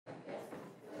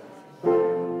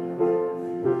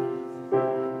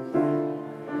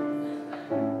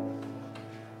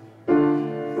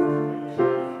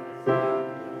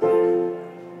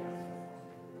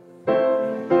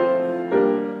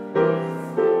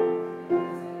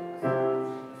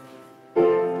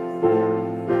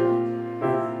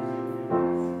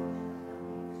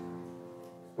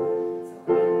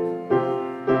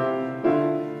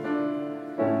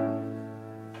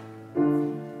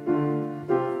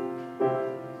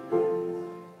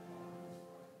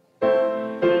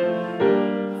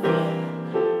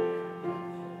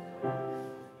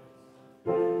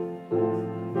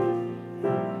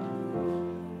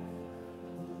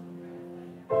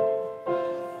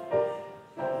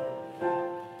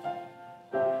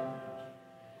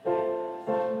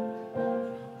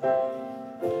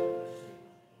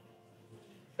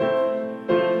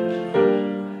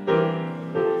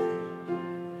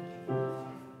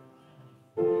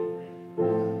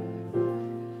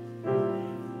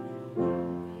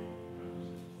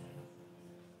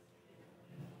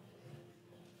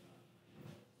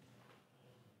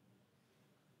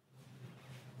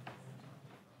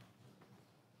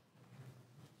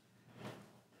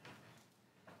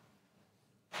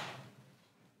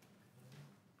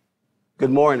Good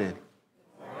morning.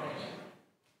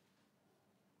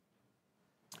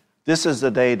 This is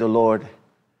the day the Lord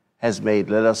has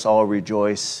made. Let us all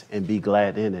rejoice and be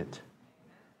glad in it.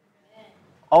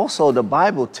 Also, the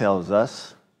Bible tells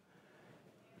us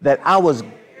that I was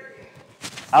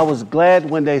glad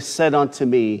when they said unto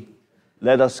me,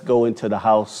 let us go into the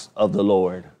house of the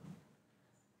Lord.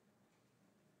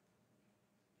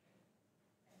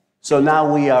 So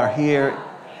now we are here.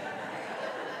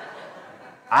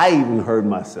 I even heard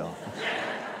myself.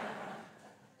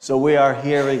 So we are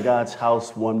here in God's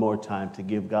house one more time to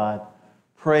give God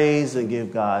praise and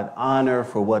give God honor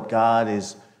for what God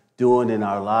is doing in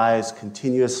our lives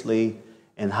continuously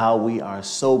and how we are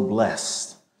so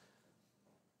blessed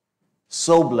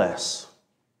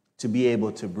to be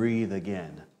able to breathe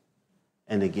again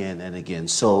and again and again.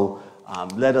 So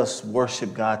let us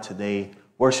worship God today.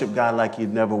 Worship God like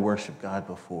you've never worshiped God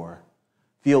before.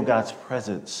 Feel God's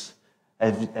presence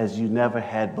as you never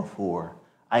had before.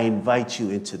 I invite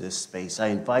you into this space. I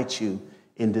invite you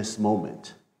in this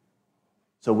moment.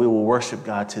 So we will worship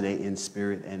God today in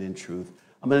spirit and in truth.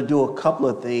 I'm going to do a couple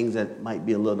of things that might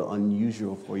be a little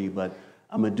unusual for you, but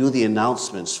I'm going to do the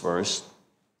announcements first.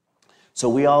 So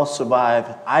we all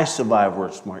survived. I survived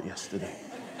Work Smart yesterday.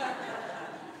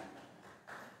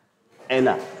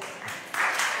 And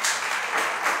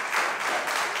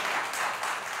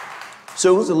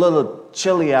so it was a little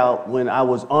chilly out when I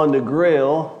was on the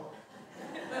grill,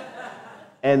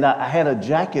 and I had a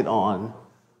jacket on,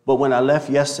 but when I left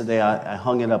yesterday, I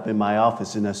hung it up in my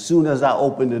office, and as soon as I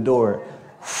opened the door,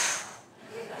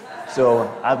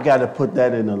 so I've got to put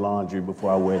that in the laundry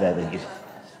before I wear that again.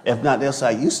 If not, they'll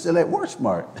say, you still at Work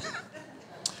Smart.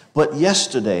 But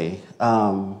yesterday,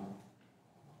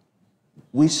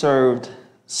 we served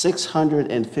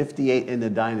 658 in the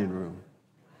dining room.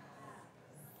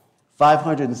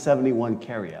 571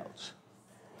 carryouts.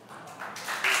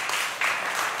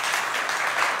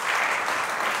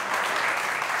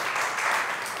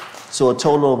 So a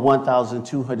total of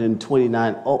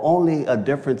 1,229, only a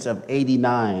difference of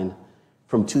 89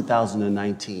 from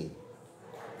 2019.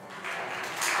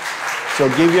 So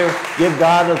give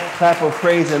God a clap of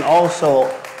praise, and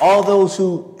also all those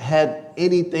who had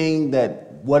anything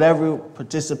that, whatever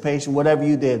participation, whatever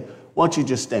you did, why don't you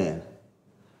just stand?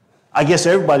 I guess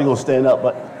everybody gonna stand up,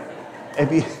 but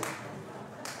if you...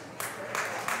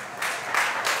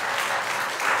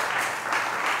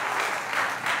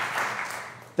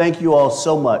 Thank you all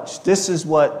so much. This is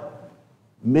what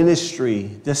ministry,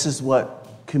 this is what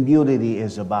community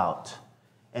is about.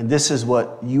 And this is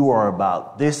what you are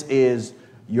about. This is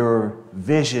your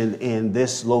vision in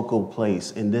this local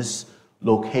place, in this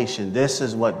location. This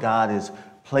is what God has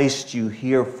placed you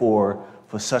here for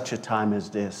such a time as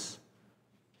this.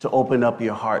 To open up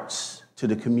your hearts to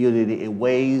the community in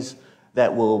ways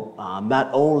that will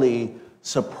not only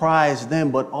surprise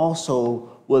them, but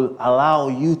also will allow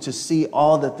you to see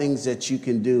all the things that you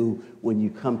can do when you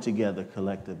come together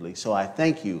collectively. So I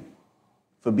thank you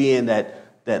for being that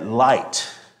light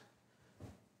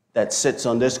that sits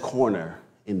on this corner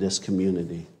in this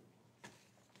community.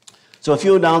 So a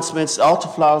few announcements. Altar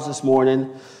Flowers this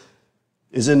morning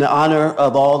is in the honor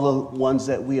of all the ones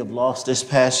that we have lost this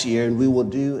past year, and we will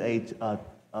do a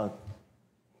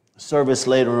service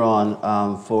later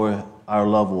on for our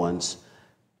loved ones.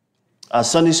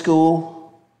 Sunday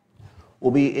school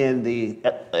will be in the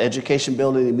education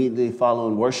building immediately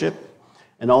following worship,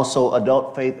 and also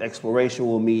adult faith exploration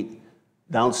will meet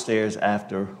downstairs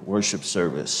after worship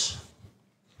service.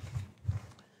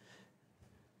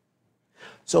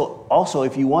 So also,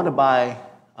 if you want to buy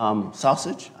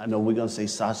sausage, I know we're going to say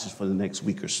sausage for the next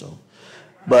week or so,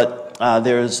 but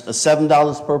there's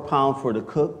 $7 per pound for the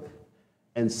cook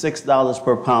and $6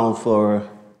 per pound for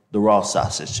the raw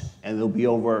sausage, and it'll be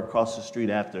over across the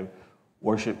street after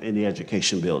worship in the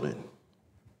education building.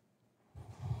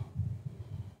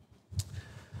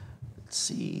 Let's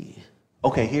see.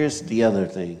 Okay, here's the other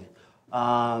thing.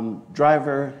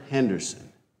 Driver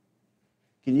Henderson,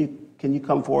 can you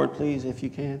come forward, please, if you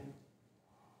can?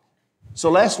 So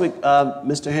last week,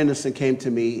 Mr. Henderson came to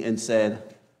me and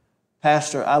said,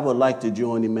 Pastor, I would like to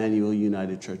join Immanuel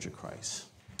United Church of Christ.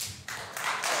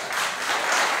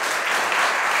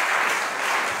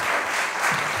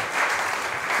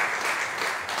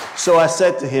 So I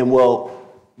said to him, well,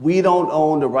 we don't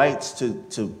own the rights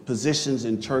to positions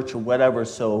in church or whatever,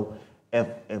 so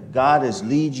if God has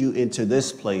lead you into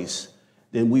this place,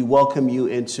 then we welcome you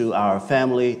into our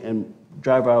family. And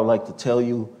driver, I would like to tell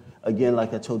you, again,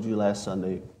 like I told you last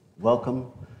Sunday,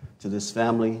 welcome to this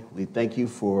family. We thank you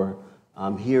for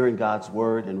hearing God's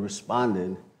word and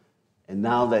responding. And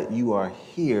now that you are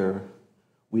here,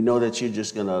 We know that you're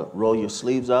just going to roll your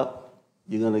sleeves up.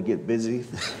 You're going to get busy.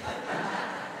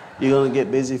 You're going to get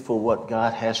busy for what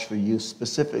God has for you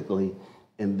specifically.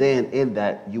 And then in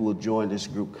that, you will join this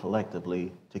group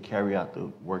collectively to carry out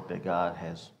the work that God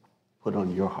has put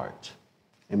on your heart.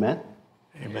 Amen?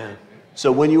 Amen.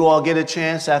 So when you all get a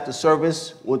chance after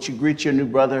service, won't you greet your new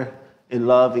brother in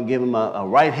love and give him a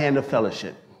right hand of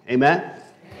fellowship? Amen?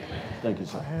 Amen. Thank you,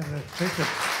 sir. I have a ticket.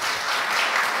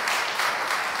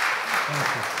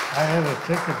 Thank you. I had a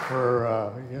ticket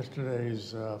for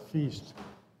yesterday's feast,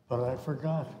 but I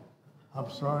forgot. I'm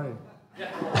sorry.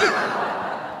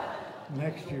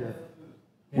 Next year.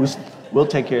 Yeah. We'll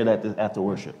take care of that after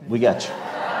worship. We got you.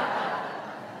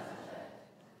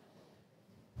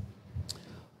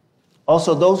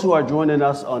 Also, those who are joining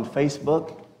us on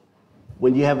Facebook,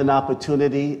 when you have an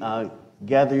opportunity,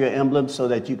 gather your emblems so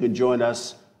that you can join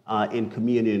us in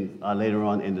communion later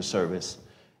on in the service.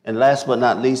 And last but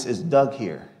not least is Doug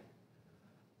here.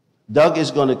 Doug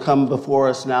is going to come before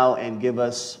us now and give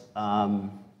us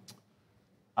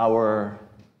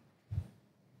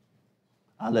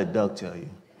I'll let Doug tell you.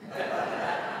 That's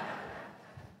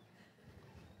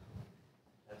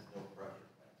no pressure.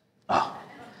 Oh,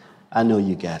 I know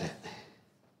you got it.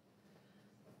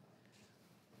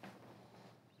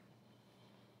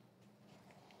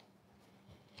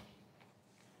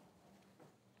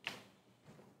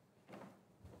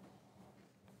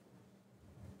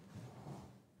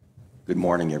 Good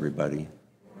morning, everybody.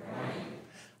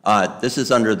 This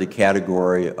is under the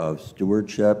category of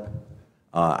stewardship.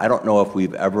 I don't know if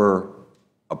we've ever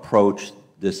approached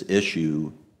this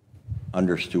issue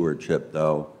under stewardship,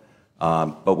 though,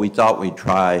 but we thought we'd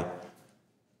try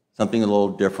something a little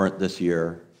different this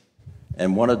year.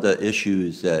 And one of the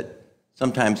issues that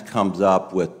sometimes comes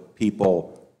up with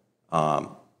people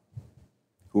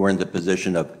who are in the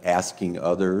position of asking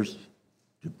others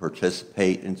to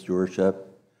participate in stewardship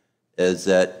is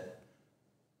that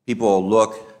people will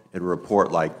look at a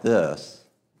report like this,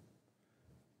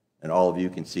 and all of you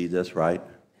can see this, right?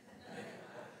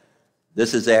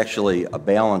 This is actually a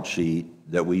balance sheet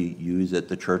that we use at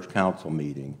the church council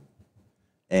meeting.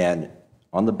 And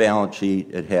on the balance sheet,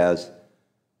 it has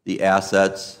the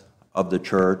assets of the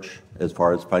church as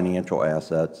far as financial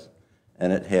assets,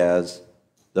 and it has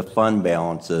the fund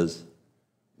balances,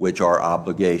 which are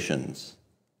obligations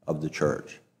of the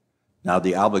church. Now,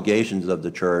 the obligations of the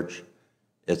church,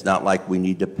 it's not like we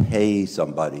need to pay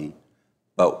somebody,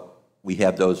 but we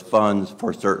have those funds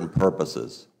for certain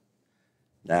purposes.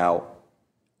 Now,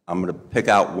 I'm going to pick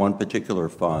out one particular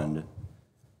fund,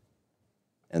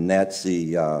 and that's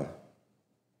the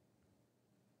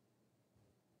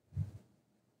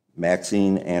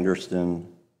Maxine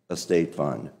Anderson Estate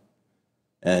Fund.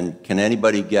 And can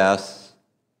anybody guess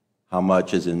how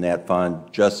much is in that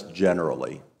fund, just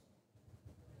generally?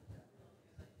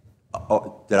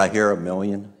 Oh, did I hear $1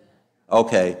 million?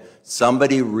 Okay,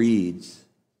 somebody reads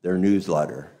their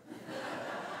newsletter.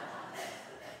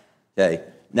 Okay,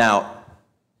 now,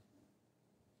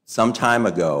 some time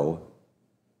ago,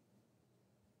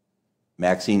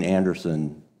 Maxine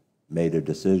Anderson made a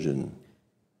decision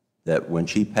that when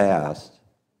she passed,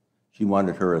 she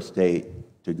wanted her estate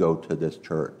to go to this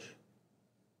church.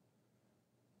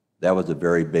 That was a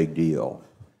very big deal.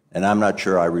 And I'm not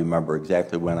sure I remember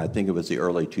exactly when. I think it was the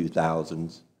early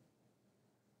 2000s.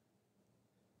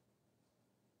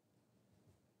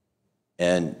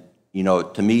 And, you know,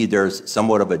 to me, there's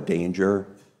somewhat of a danger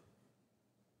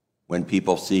when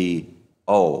people see,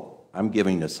 oh, I'm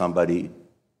giving to somebody,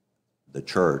 the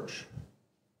church,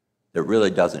 that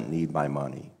really doesn't need my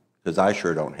money, because I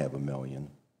sure don't have $1 million.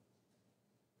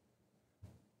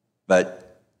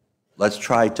 But let's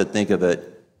try to think of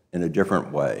it in a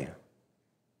different way.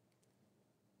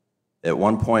 At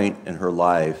one point in her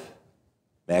life,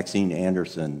 Maxine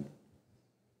Anderson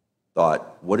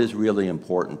thought, what is really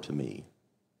important to me?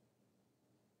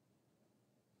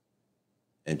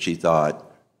 And she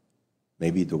thought,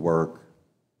 maybe the work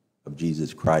of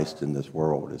Jesus Christ in this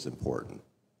world is important.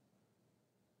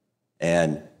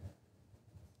 And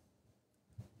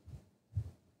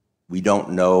we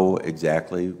don't know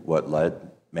exactly what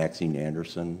led Maxine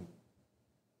Anderson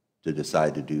to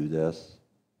decide to do this.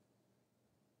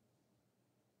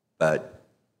 But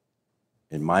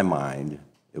in my mind,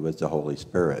 it was the Holy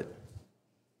Spirit.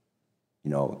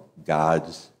 You know,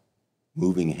 God's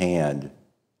moving hand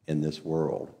in this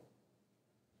world.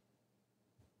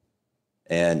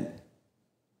 And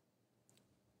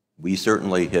we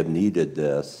certainly have needed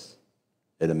this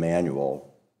at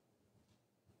Immanuel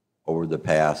over the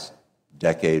past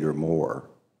decade or more,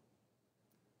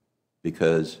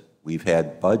 because we've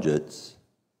had budgets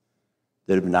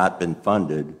that have not been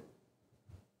funded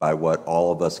by what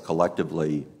all of us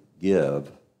collectively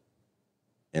give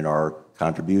in our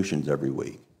contributions every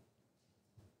week.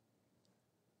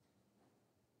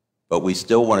 But we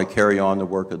still want to carry on the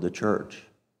work of the church.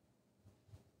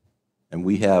 And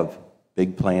we have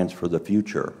big plans for the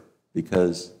future,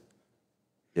 because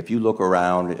if you look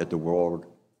around at the world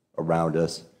around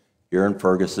us, here in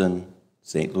Ferguson,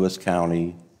 St. Louis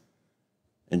County,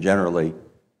 and generally,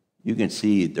 you can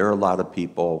see there are a lot of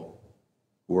people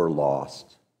who are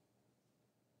lost,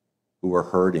 who are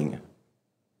hurting.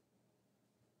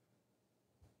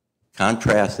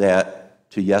 Contrast that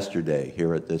to yesterday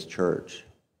here at this church.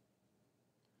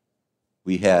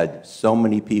 We had so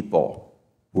many people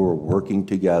who were working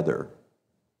together.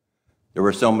 There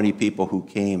were so many people who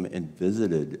came and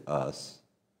visited us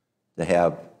to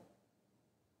have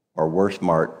our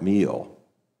Worstmart meal.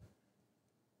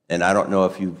 And I don't know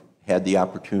if you've had the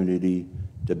opportunity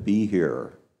to be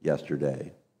here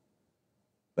yesterday,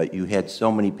 but you had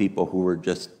so many people who were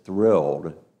just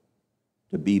thrilled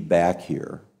to be back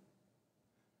here,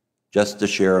 just to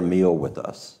share a meal with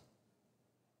us.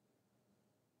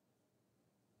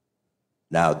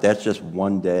 Now, that's just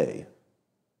one day.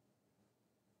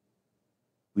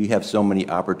 We have so many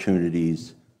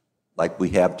opportunities like we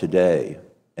have today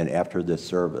and after this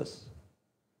service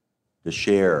to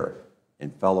share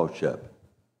in fellowship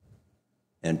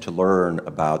and to learn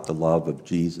about the love of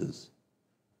Jesus.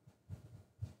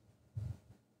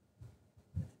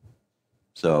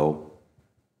 So,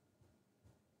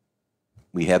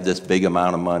 we have this big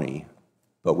amount of money,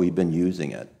 but we've been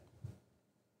using it.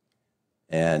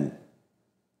 And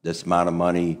this amount of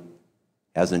money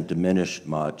hasn't diminished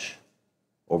much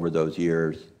over those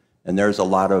years. And there's a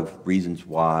lot of reasons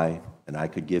why, and I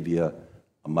could give you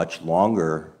a much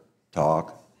longer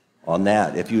talk on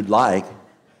that. If you'd like,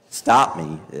 stop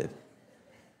me.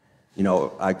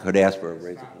 I could ask for a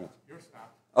raise of hand. You're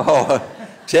stopped. Oh,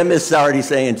 Tim is already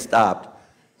saying stopped.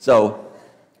 So,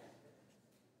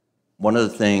 one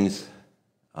of the things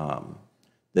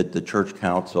that the church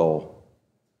council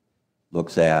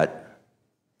looks at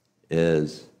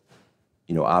is,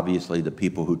 obviously the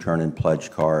people who turn in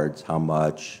pledge cards, how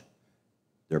much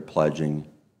they're pledging.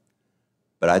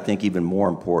 But I think even more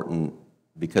important,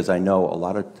 because I know a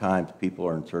lot of times people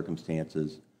are in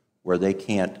circumstances where they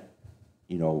can't,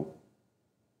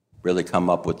 really come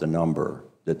up with the number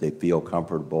that they feel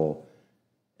comfortable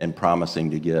in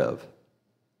promising to give.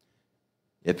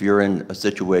 If you're in a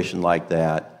situation like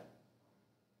that,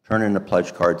 turn in a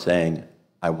pledge card saying,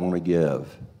 I want to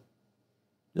give.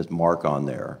 Just mark on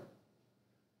there,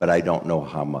 but I don't know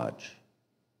how much.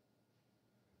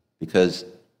 Because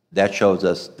that shows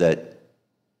us that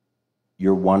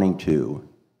you're wanting to,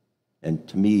 and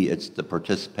to me, it's the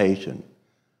participation.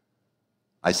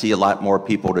 I see a lot more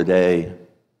people today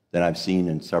than I've seen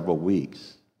in several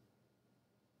weeks.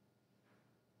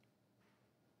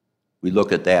 We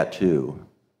look at that too,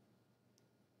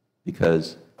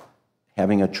 because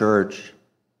having a church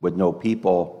with no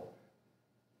people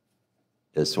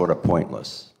is sort of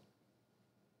pointless.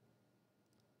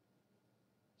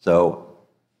 So,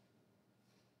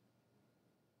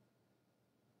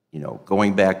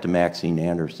 going back to Maxine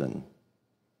Anderson,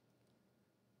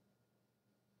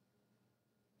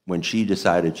 when she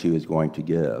decided she was going to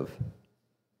give,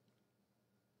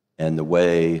 and the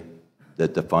way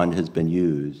that the fund has been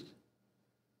used,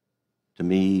 to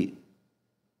me,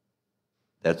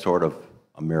 that's sort of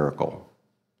a miracle.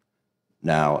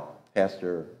 Now,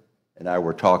 Pastor and I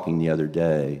were talking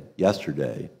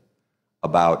yesterday,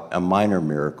 about a minor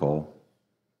miracle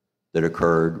that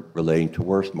occurred relating to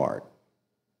Worstmart.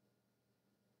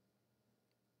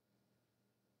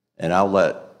 And I'll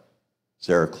let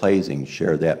Sarah Claising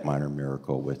share that minor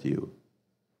miracle with you.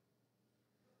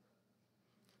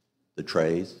 The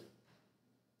trays.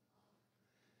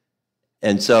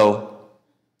 And so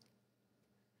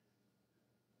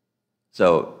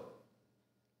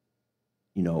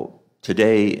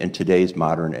today, in today's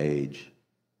modern age,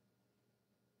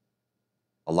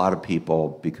 a lot of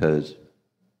people, because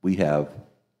we have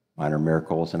minor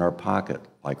miracles in our pocket,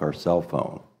 like our cell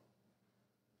phone,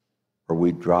 or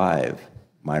we drive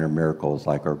minor miracles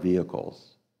like our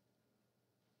vehicles,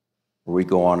 or we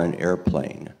go on an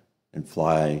airplane and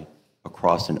fly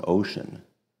across an ocean.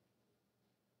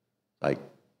 Like,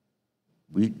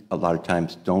 we a lot of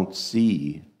times don't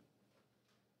see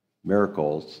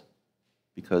miracles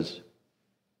because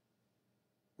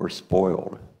we're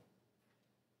spoiled.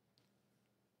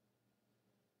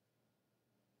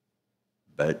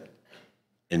 But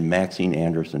in Maxine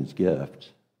Anderson's gift,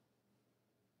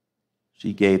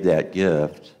 she gave that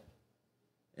gift,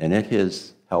 and it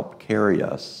has helped carry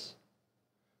us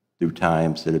through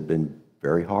times that have been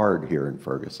very hard here in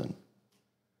Ferguson,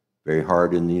 very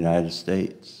hard in the United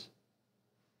States.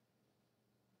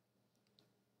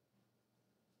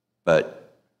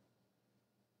 But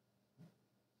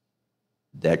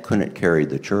that couldn't carry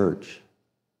the church.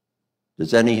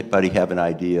 Does anybody have an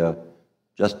idea,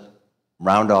 just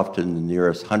round off to the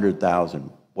nearest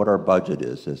 100,000, what our budget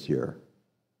is this year?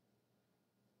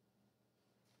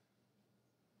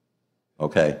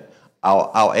 Okay,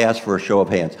 I'll ask for a show of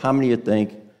hands. How many of you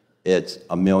think it's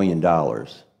 $1 million?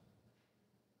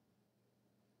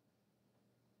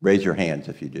 Raise your hands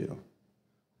if you do.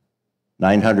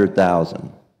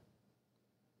 900,000.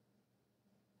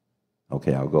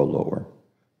 Okay, I'll go lower.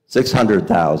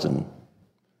 600,000.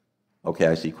 Okay,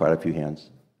 I see quite a few hands.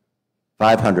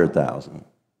 500,000.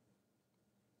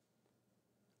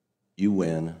 You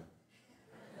win.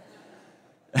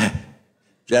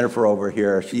 Jennifer over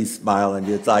here, she's smiling.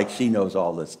 It's like she knows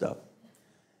all this stuff.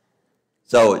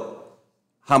 So,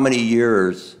 how many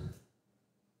years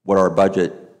would our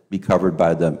budget be covered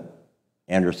by the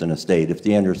Anderson estate? If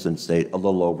the Anderson estate, a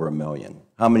little over $1 million.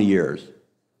 How many years?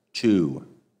 2.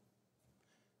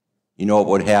 You know what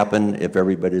would happen if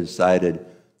everybody decided,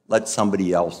 let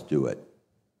somebody else do it?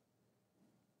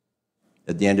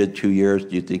 At the end of 2 years,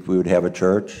 do you think we would have a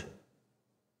church?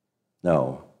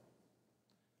 No.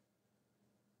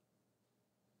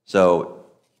 So,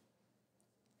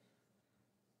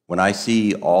 when I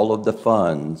see all of the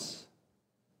funds,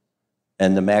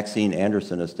 and the Maxine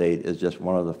Anderson estate is just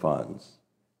one of the funds,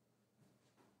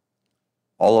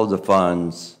 all of the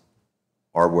funds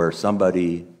are where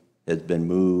somebody has been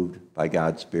moved by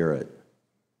God's Spirit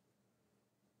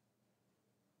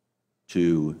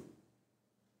to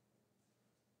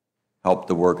help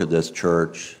the work of this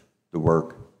church, the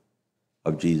work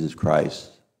of Jesus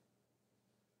Christ,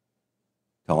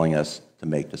 telling us to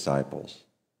make disciples.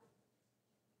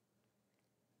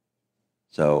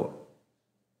 So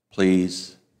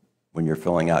please, when you're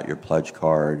filling out your pledge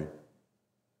card,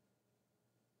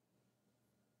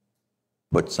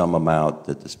 put some amount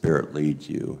that the Spirit leads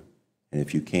you. And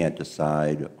if you can't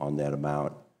decide on that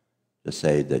amount, just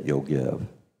say that you'll give.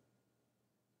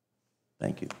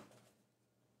 Thank you.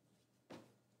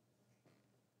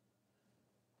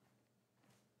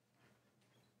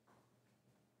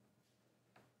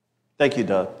 Thank you,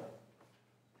 Doug.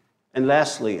 And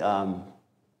lastly,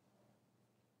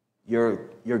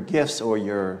 your gifts or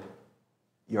your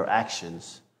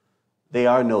actions, they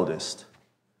are noticed.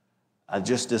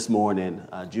 Just this morning,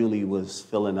 Julie was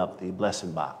filling up the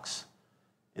blessing box,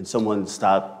 and someone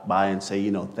stopped by and say,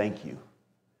 thank you.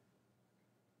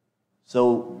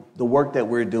 So the work that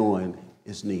we're doing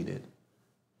is needed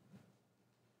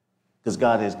because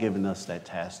God has given us that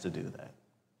task to do that.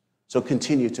 So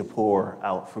continue to pour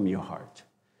out from your heart.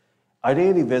 Are there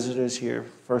any visitors here,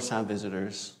 first-time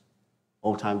visitors,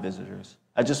 old-time visitors?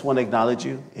 I just want to acknowledge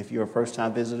you. If you're a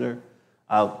first-time visitor,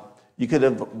 you could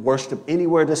have worshiped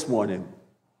anywhere this morning,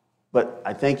 but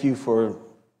I thank you for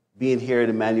being here at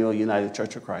Immanuel United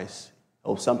Church of Christ. I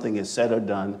hope something is said or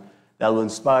done that will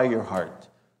inspire your heart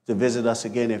to visit us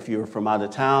again. If you're from out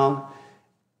of town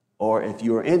or if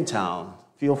you're in town,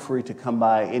 feel free to come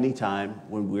by anytime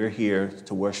when we're here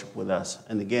to worship with us.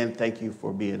 And again, thank you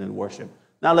for being in worship.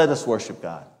 Now let us worship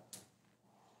God.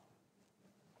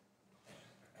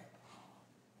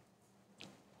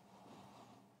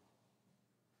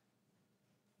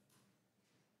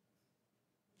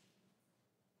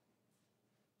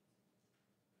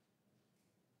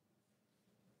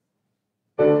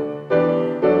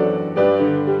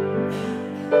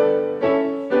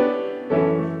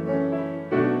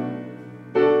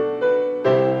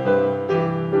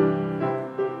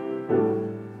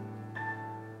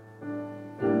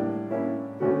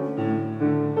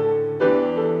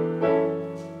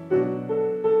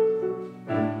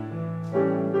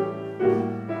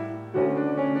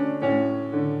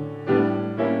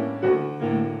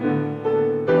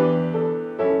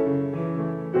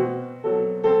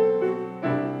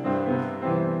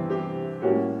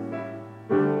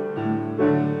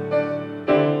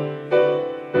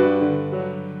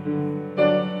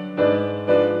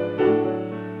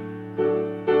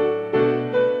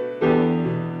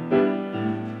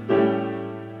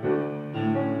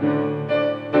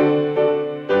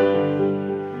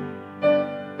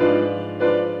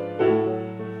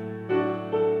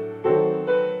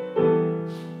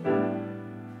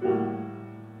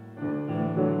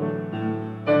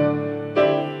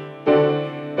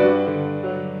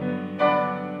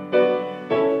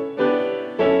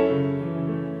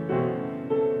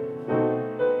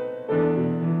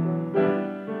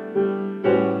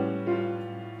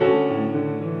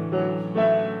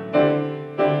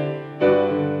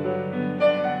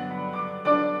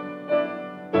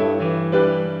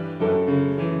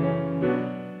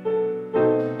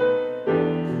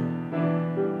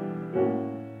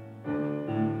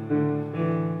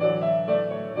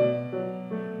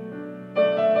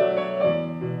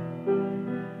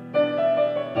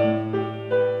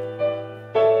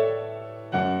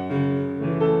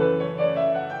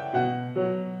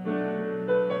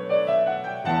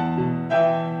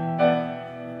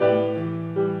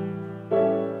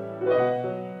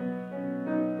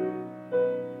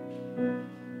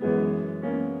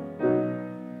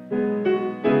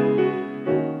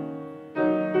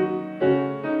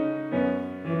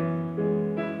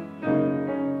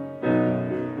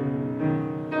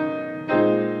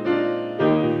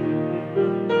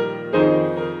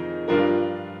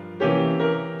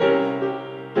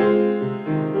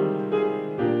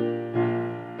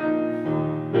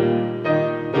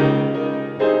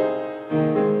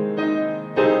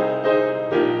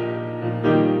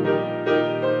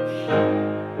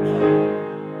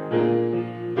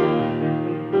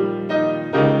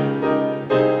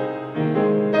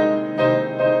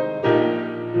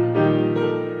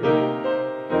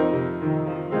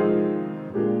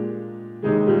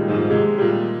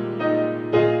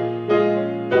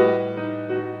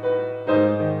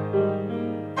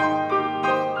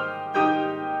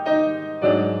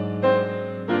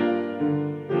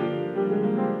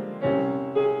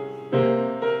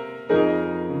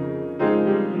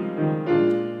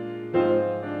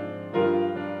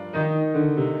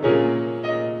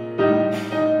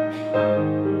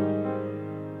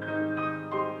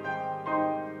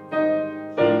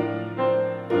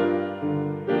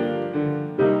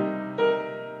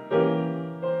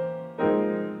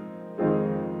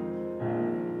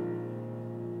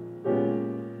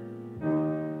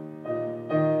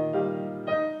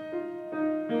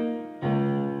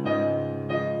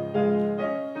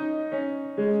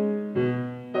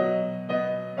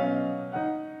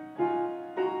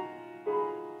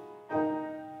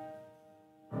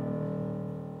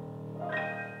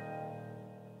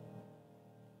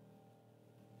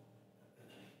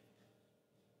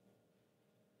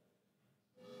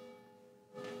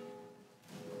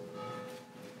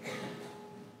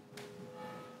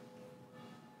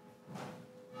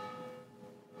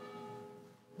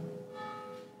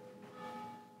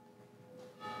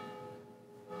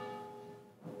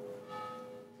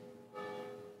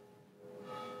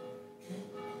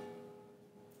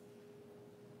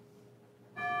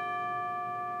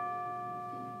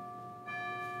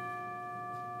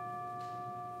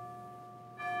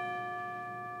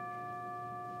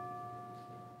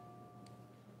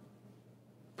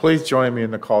 Please join me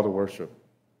in the call to worship.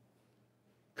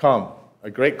 Come, a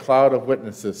great cloud of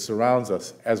witnesses surrounds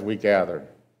us as we gather.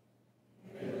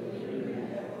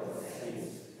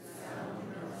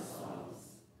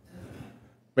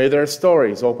 May their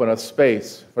stories open a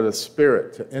space for the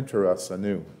Spirit to enter us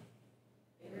anew.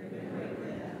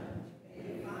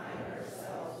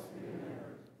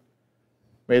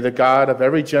 May the God of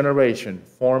every generation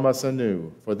form us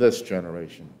anew for this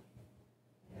generation.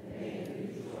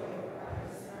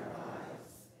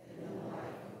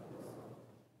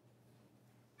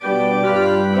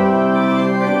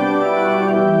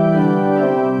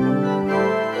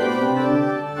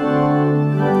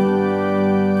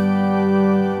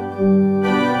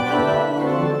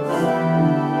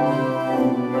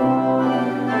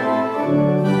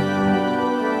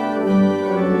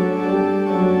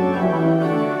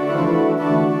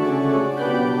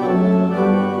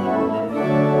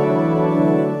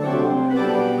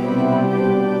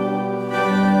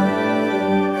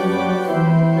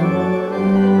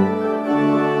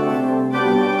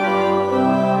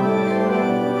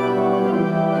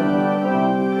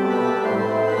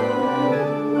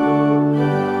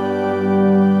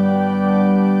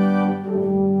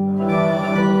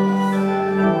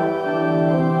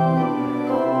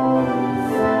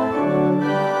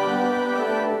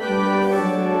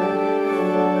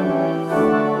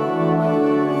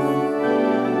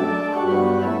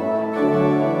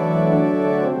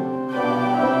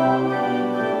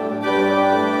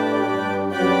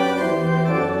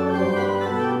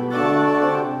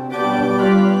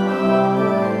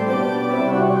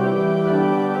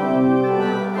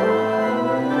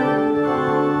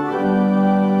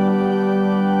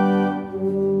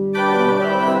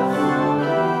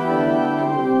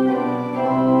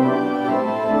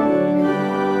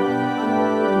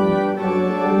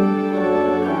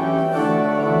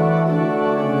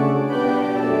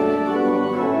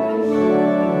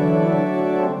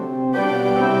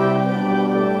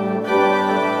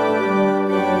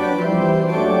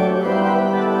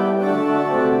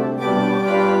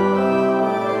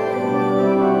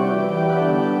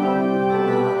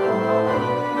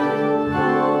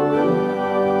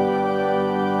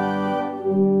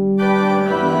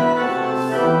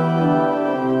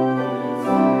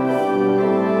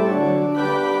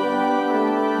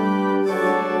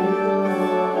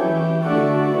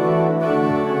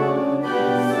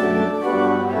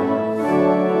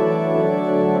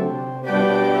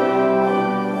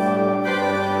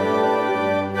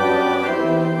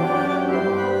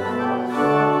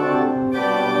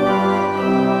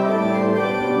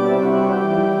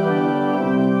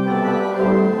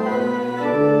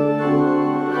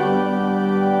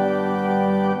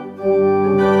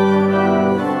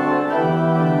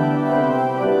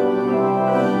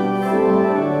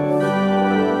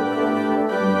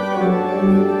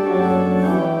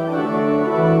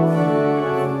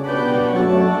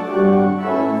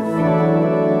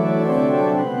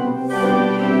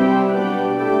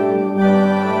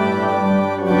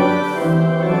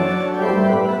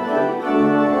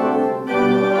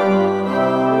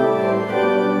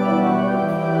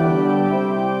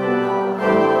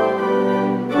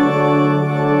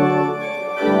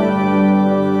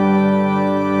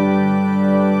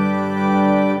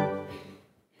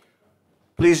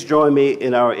 Please join me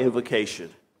in our invocation.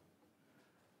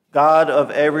 God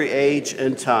of every age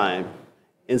and time,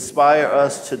 inspire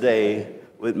us today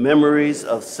with memories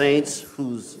of saints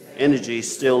whose energy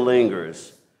still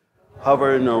lingers,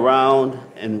 hovering around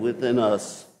and within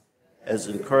us as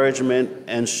encouragement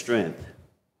and strength.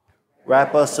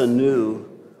 Wrap us anew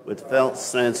with felt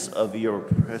sense of your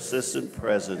persistent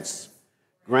presence,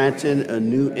 granting a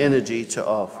new energy to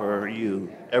offer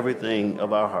you everything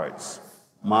of our hearts,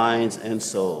 minds, and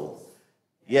soul.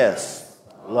 Yes,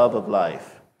 love of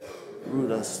life, root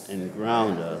us and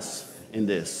ground us in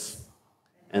this,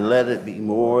 and let it be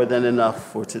more than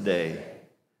enough for today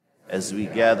as we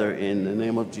gather in the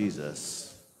name of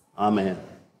Jesus. Amen.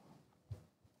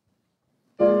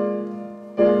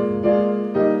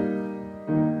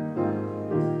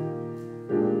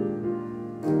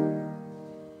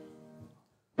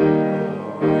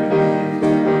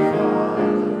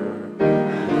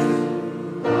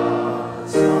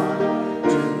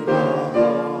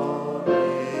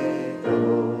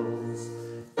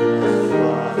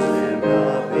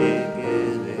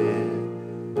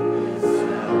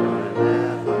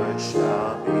 Never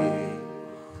shall be.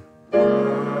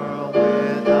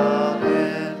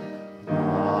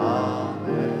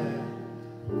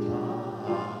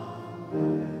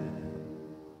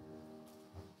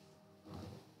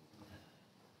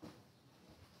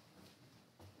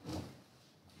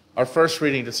 Our first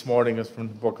reading this morning is from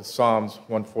the book of Psalms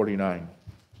 149.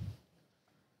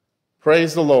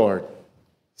 Praise the Lord.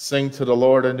 Sing to the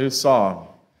Lord a new song,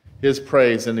 his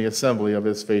praise in the assembly of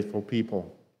his faithful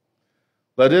people.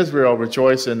 Let Israel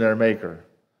rejoice in their Maker.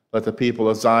 Let the people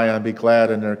of Zion be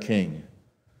glad in their King.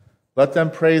 Let them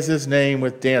praise his name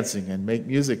with dancing and make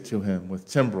music to him with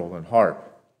timbrel and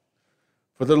harp.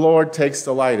 For the Lord takes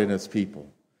delight in his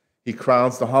people. He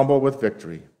crowns the humble with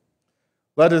victory.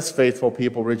 Let his faithful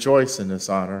people rejoice in this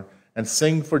honor and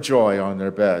sing for joy on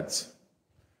their beds.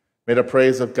 May the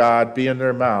praise of God be in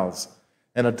their mouths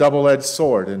and a double-edged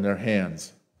sword in their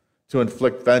hands, to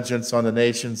inflict vengeance on the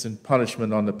nations and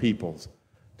punishment on the peoples,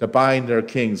 to bind their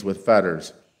kings with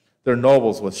fetters, their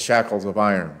nobles with shackles of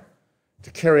iron,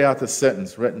 to carry out the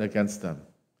sentence written against them.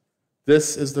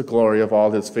 This is the glory of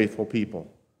all his faithful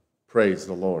people. Praise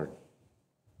the Lord.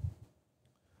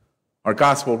 Our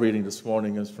gospel reading this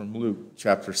morning is from Luke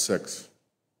chapter 6.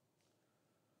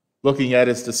 Looking at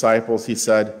his disciples, he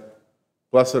said,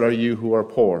 "Blessed are you who are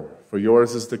poor, for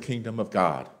yours is the kingdom of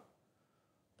God.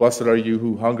 Blessed are you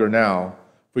who hunger now,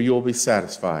 for you will be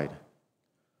satisfied.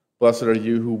 Blessed are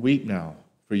you who weep now,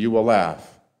 for you will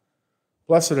laugh.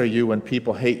 Blessed are you when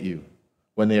people hate you,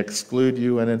 when they exclude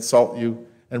you and insult you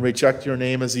and reject your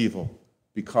name as evil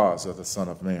because of the Son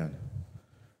of Man.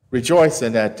 Rejoice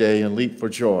in that day and leap for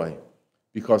joy,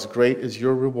 because great is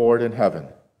your reward in heaven.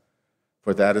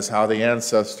 For that is how the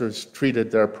ancestors treated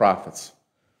their prophets.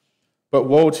 But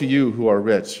woe to you who are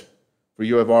rich, for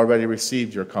you have already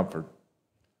received your comfort.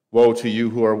 Woe to you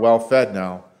who are well fed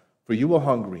now, for you will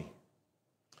hungry.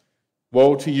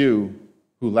 Woe to you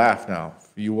who laugh now,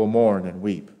 for you will mourn and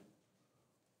weep.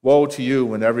 Woe to you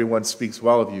when everyone speaks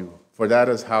well of you, for that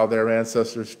is how their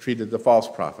ancestors treated the false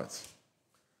prophets.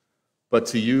 But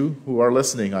to you who are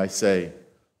listening, I say,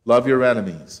 love your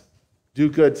enemies, do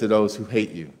good to those who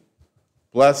hate you,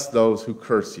 bless those who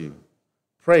curse you,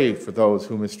 pray for those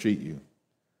who mistreat you.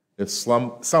 If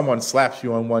someone slaps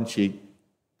you on one cheek,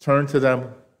 turn to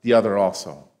them the other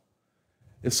also.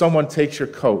 If someone takes your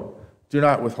coat, do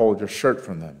not withhold your shirt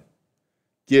from them.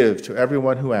 Give to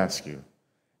everyone who asks you,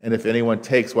 and if anyone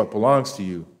takes what belongs to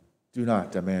you, do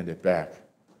not demand it back.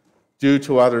 Do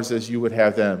to others as you would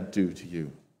have them do to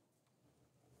you."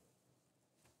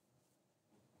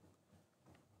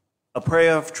 A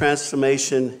prayer of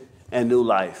transformation and new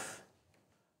life.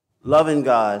 Loving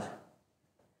God,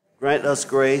 grant us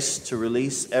grace to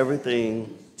release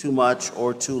everything too much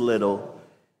or too little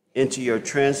into your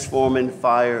transforming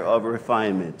fire of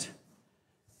refinement.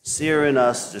 Sear in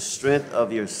us the strength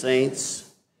of your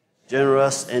saints,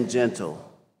 generous and gentle,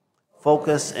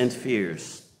 focused and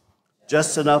fierce,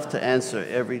 just enough to answer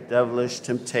every devilish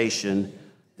temptation,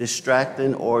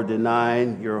 distracting or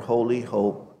denying your holy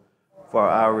hope for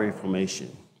our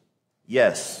reformation.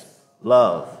 Yes,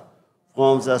 love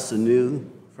forms us anew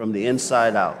from the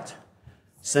inside out,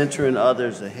 centering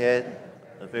others ahead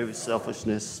of every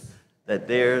selfishness that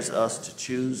dares us to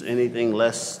choose anything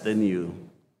less than you.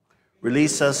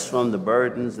 Release us from the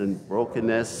burdens and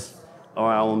brokenness of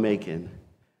our own making,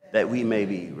 that we may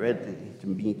be ready to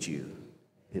meet you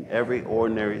in every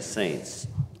ordinary saints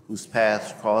whose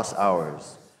paths cross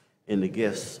ours in the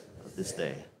gifts of this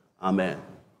day. Amen.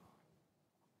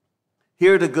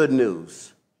 Hear the good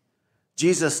news.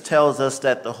 Jesus tells us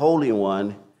that the Holy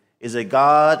One is a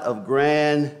God of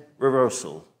grand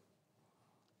reversal.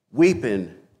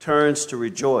 Weeping turns to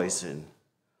rejoicing.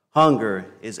 Hunger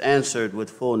is answered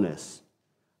with fullness.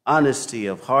 Honesty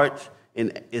of heart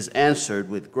is answered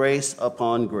with grace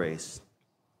upon grace.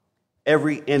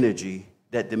 Every energy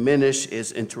that diminishes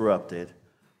is interrupted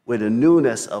with a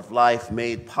newness of life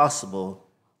made possible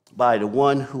by the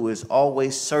one who is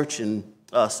always searching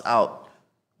us out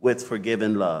with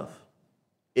forgiving love.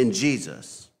 In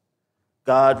Jesus,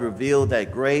 God revealed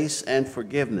that grace and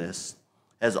forgiveness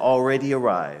has already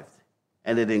arrived,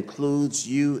 and it includes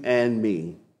you and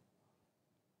me.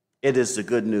 It is the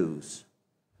good news.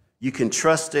 You can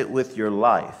trust it with your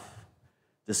life.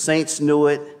 The saints knew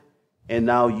it, and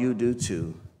now you do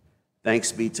too.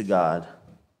 Thanks be to God.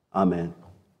 Amen.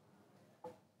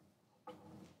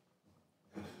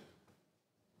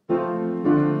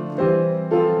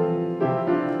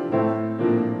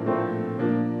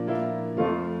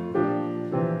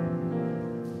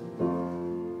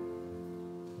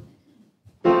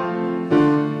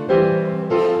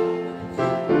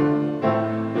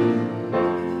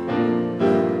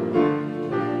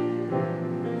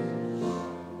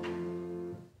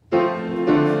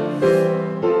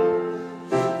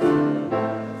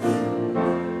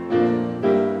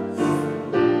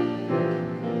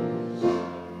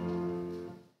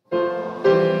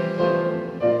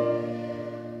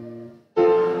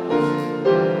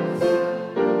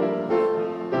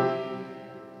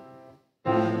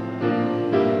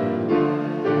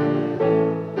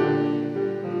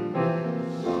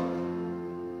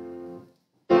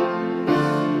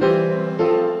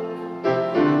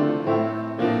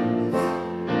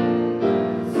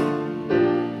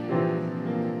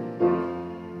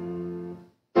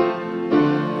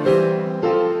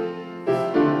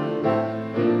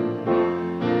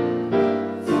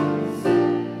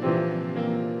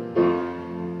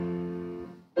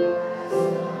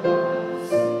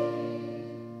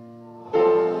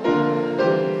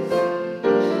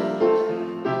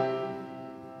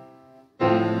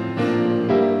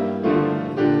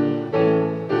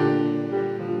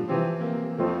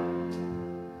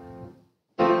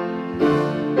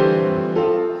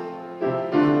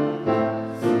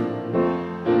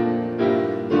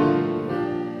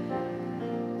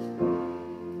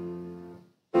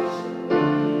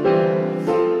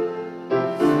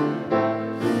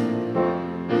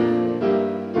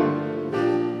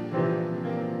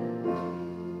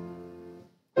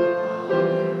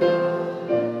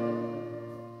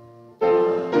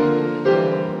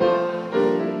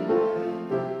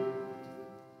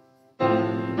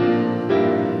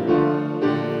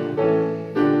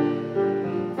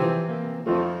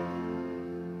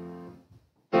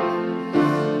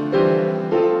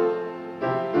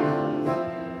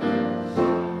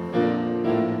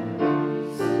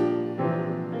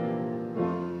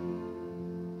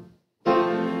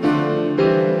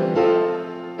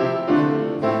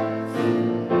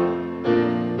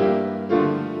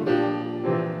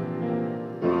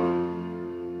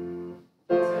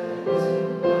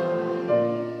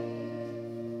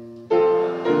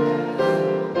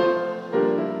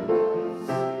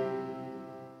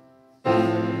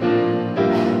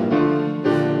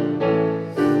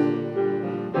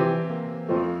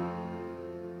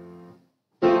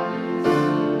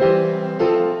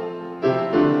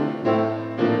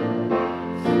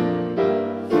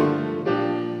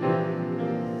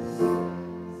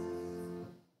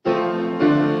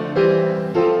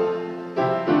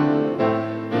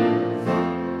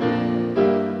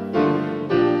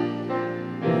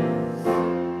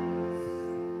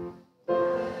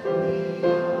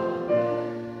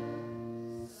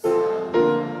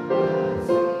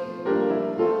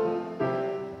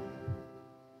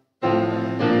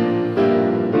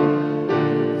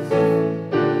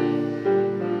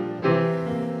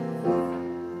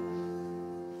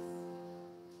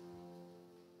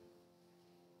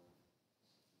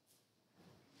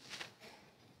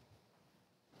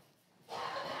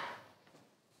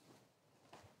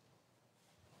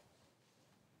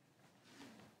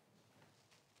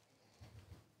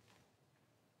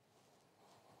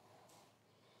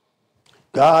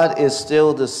 God is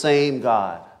still the same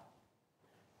God.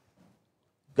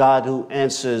 God who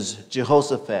answers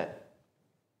Jehoshaphat,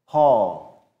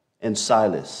 Paul, and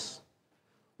Silas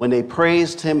when they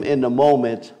praised him in the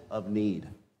moment of need.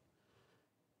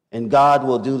 And God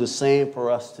will do the same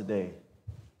for us today.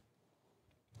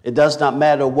 It does not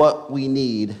matter what we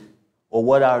need or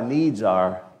what our needs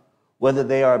are, whether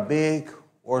they are big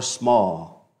or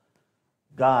small,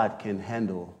 God can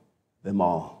handle them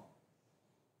all.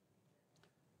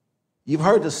 You've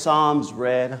heard the Psalms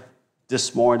read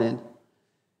this morning.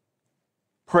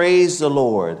 Praise the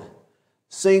Lord.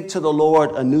 Sing to the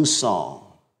Lord a new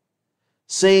song.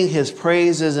 Sing his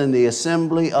praises in the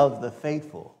assembly of the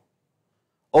faithful.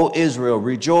 O Israel,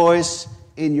 rejoice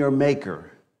in your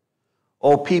Maker.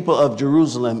 O people of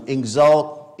Jerusalem,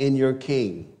 exult in your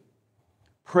King.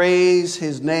 Praise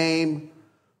his name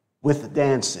with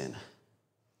dancing,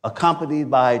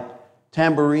 accompanied by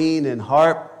tambourine and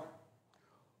harp.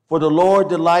 For the Lord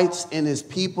delights in his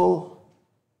people.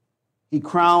 He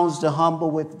crowns the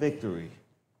humble with victory.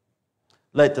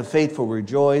 Let the faithful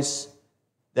rejoice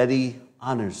that he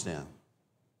honors them.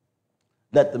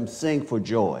 Let them sing for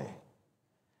joy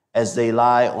as they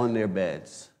lie on their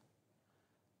beds.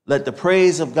 Let the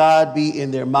praise of God be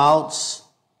in their mouths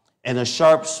and a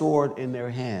sharp sword in their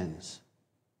hands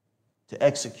to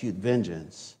execute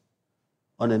vengeance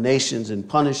on the nations and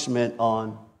punishment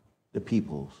on the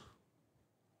peoples,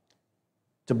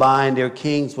 to bind their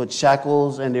kings with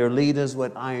shackles and their leaders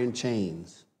with iron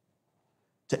chains,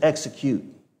 to execute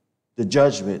the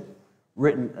judgment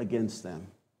written against them.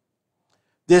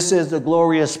 This is the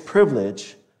glorious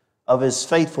privilege of his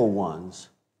faithful ones.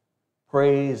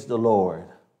 Praise the Lord.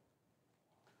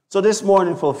 So this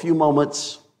morning, for a few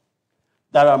moments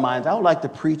that our minds, I would like to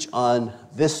preach on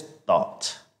this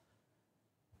thought: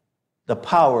 the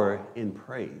power in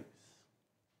praise.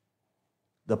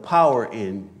 The power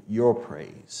in your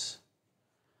praise.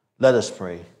 Let us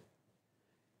pray.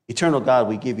 Eternal God,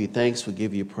 we give you thanks, we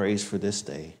give you praise for this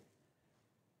day.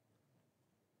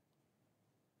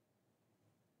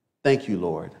 Thank you,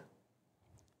 Lord,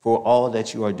 for all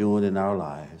that you are doing in our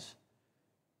lives.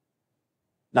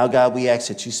 Now, God, we ask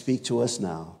that you speak to us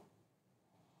now.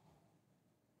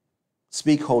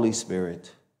 Speak, Holy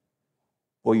Spirit,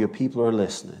 for your people are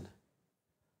listening.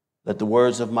 Let the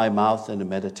words of my mouth and the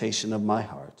meditation of my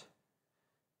heart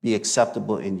be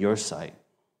acceptable in your sight.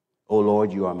 O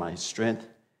Lord, you are my strength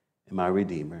and my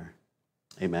Redeemer.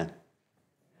 Amen.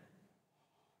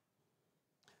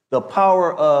 The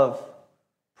power of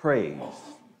praise.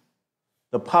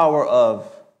 The power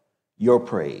of your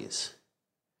praise.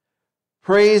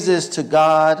 Praise is to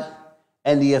God,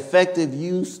 and the effective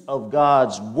use of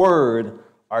God's word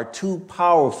are two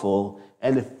powerful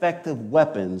and effective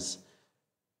weapons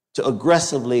to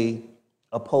aggressively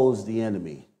oppose the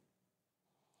enemy.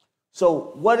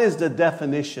 So, what is the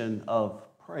definition of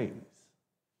praise?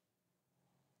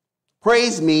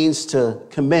 Praise means to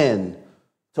commend,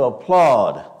 to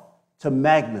applaud, to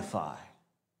magnify.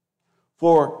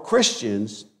 For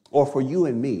Christians, or for you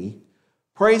and me,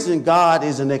 praising God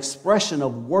is an expression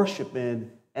of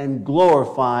worshiping and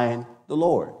glorifying the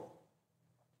Lord.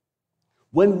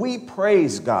 When we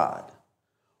praise God,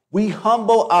 we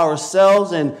humble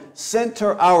ourselves and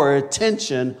center our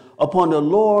attention upon the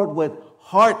Lord with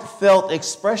heartfelt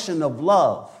expression of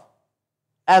love,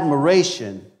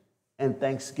 admiration, and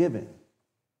thanksgiving.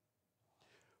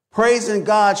 Praising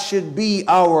God should be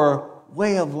our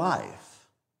way of life.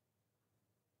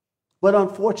 But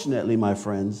unfortunately, my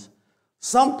friends,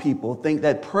 some people think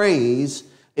that praise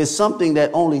is something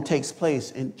that only takes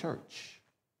place in church.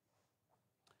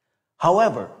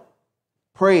 However,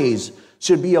 praise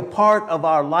should be a part of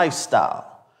our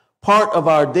lifestyle, part of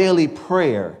our daily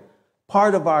prayer,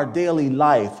 part of our daily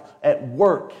life, at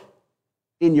work,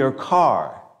 in your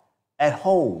car, at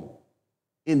home,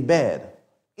 in bed,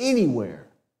 anywhere,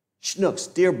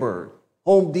 Schnucks, Deerbird,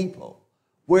 Home Depot,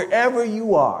 wherever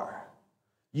you are,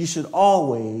 you should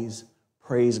always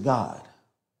praise God.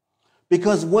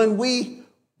 Because when we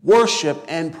worship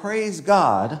and praise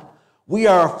God, we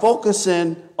are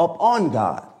focusing upon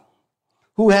God,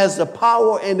 who has the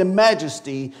power and the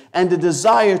majesty and the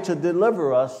desire to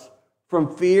deliver us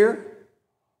from fear,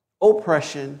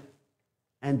 oppression,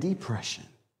 and depression.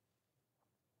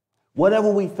 Whatever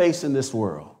we face in this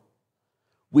world,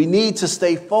 we need to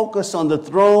stay focused on the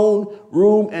throne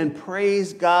room and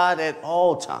praise God at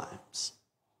all times.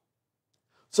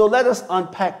 So let us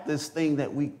unpack this thing that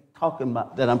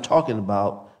I'm talking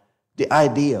about, the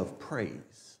idea of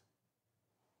praise.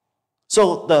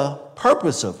 So the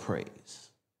purpose of praise.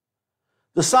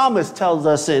 The psalmist tells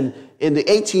us in the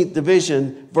 18th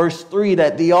division, verse 3,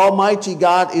 that the Almighty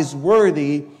God is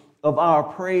worthy of our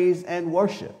praise and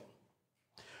worship.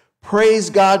 Praise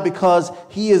God because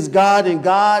he is God and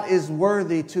God is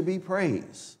worthy to be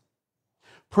praised.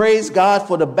 Praise God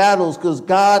for the battles because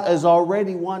God has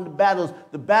already won the battles.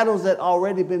 The battles that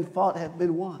already been fought have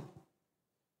been won.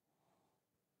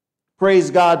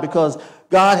 Praise God because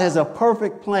God has a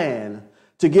perfect plan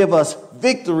to give us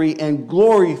victory and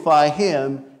glorify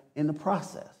him in the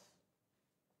process.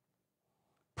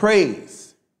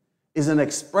 Praise is an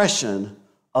expression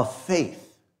of faith.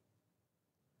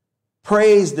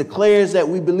 Praise declares that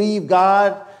we believe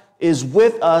God is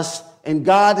with us and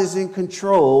God is in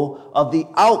control of the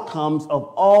outcomes of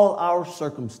all our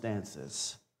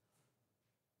circumstances.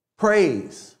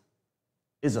 Praise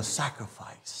is a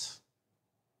sacrifice.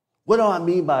 What do I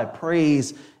mean by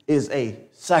praise is a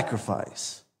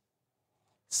sacrifice?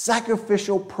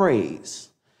 Sacrificial praise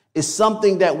is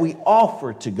something that we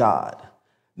offer to God,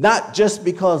 not just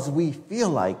because we feel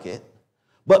like it,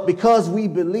 but because we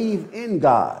believe in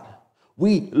God.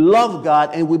 We love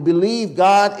God and we believe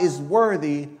God is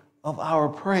worthy of our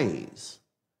praise.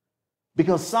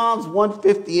 Because Psalms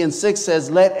 150:6 says,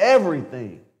 let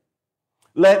everything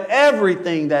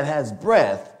that has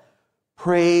breath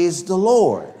praise the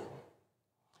Lord.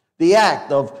 The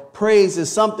act of praise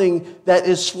is something that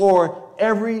is for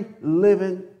every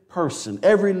living person,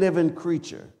 every living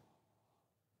creature,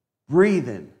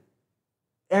 breathing,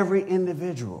 every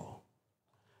individual.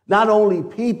 Not only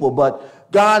people,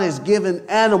 but God has given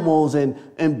animals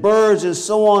and birds and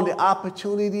so on the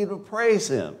opportunity to praise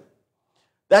him.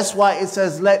 That's why it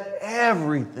says, let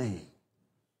everything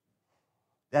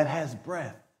that has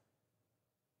breath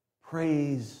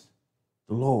praise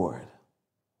the Lord.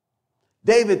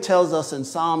 David tells us in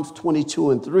Psalms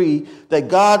 22:3 that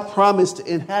God promised to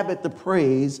inhabit the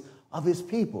praise of his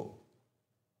people.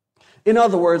 In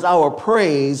other words, our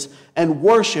praise and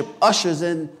worship ushers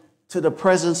into the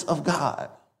presence of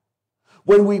God.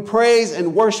 When we praise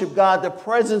and worship God, the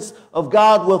presence of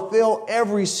God will fill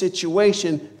every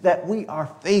situation that we are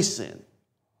facing.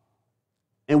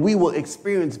 And we will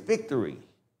experience victory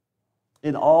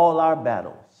in all our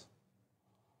battles.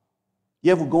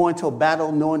 You ever go into a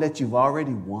battle knowing that you've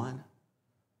already won?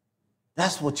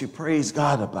 That's what you praise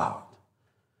God about.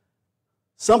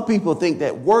 Some people think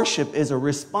that worship is a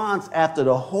response after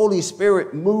the Holy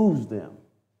Spirit moves them.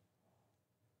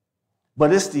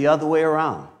 But it's the other way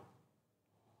around.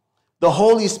 The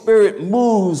Holy Spirit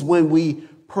moves when we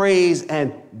praise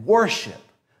and worship.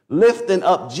 Lifting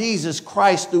up Jesus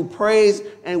Christ through praise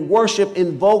and worship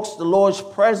invokes the Lord's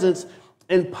presence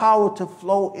and power to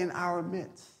flow in our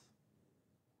midst.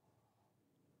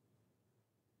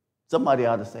 Somebody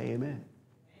ought to say amen.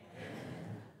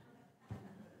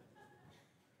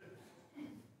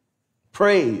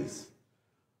 Praise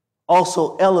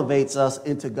also elevates us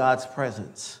into God's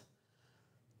presence.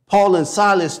 Paul and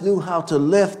Silas knew how to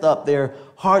lift up their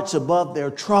hearts above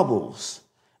their troubles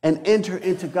and enter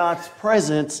into God's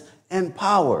presence and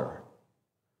power.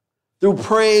 Through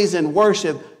praise and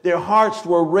worship, their hearts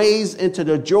were raised into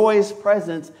the joyous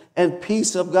presence and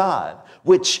peace of God,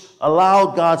 which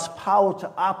allowed God's power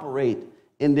to operate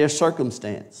in their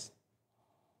circumstance.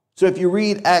 So if you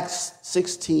read Acts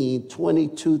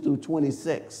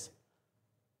 16:22-26,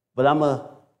 but I'm going to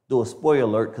do a spoiler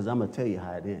alert because I'm going to tell you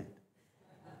how it ends.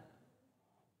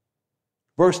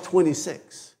 Verse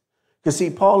 26. Because see,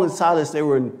 Paul and Silas, they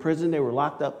were in prison. They were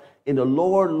locked up in the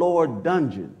lower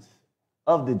dungeons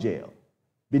of the jail,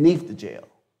 beneath the jail.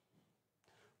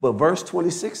 But verse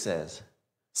 26 says,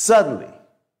 suddenly,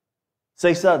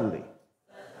 say suddenly,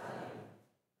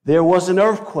 there was an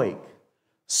earthquake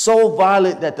so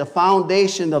violent that the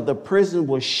foundation of the prison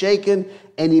was shaken,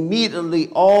 and immediately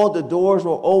all the doors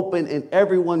were open and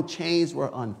everyone's chains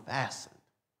were unfastened.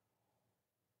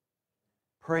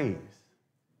 Praise.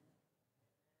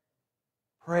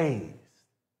 Praise.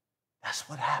 That's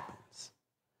what happens.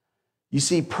 You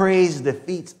see, praise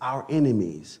defeats our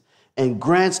enemies and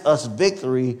grants us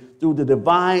victory through the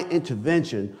divine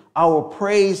intervention. Our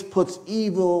praise puts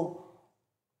evil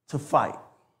to fight.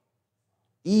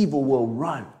 Evil will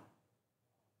run.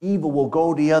 Evil will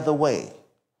go the other way.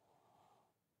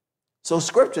 So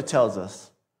scripture tells us,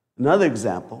 another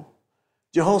example,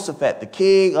 Jehoshaphat, the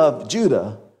king of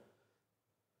Judah,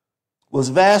 was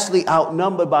vastly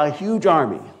outnumbered by a huge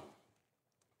army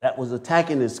that was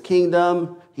attacking his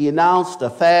kingdom. He announced a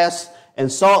fast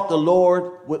and sought the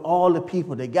Lord with all the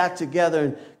people. They got together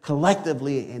and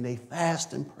collectively and they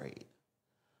fasted and prayed.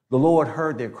 The Lord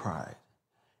heard their cry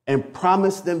and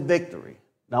promised them victory.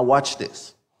 Now watch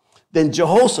this. Then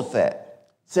Jehoshaphat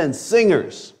sent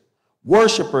singers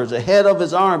worshipers ahead of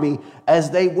his army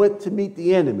as they went to meet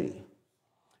the enemy.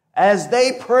 As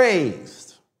they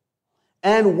praised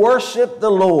and worshiped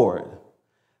the Lord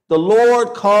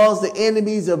caused the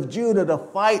enemies of Judah to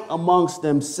fight amongst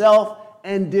themselves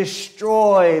and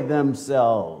destroy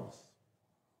themselves.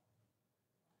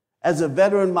 As a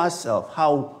veteran myself,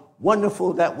 how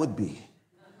wonderful that would be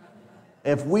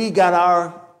if we got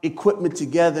our equipment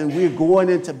together and we're going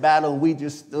into battle and we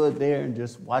just stood there and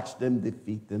just watched them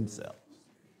defeat themselves.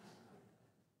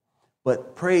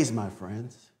 But praise, my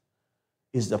friends,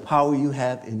 is the power you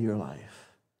have in your life.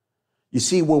 You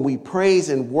see, when we praise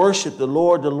and worship the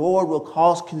Lord will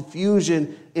cause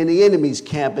confusion in the enemy's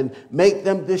camp and make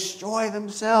them destroy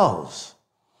themselves.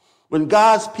 When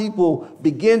God's people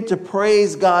begin to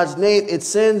praise God's name, it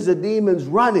sends the demons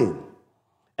running,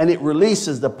 and it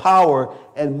releases the power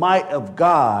and might of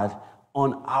God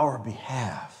on our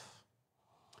behalf.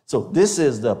 So this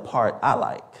is the part I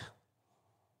like.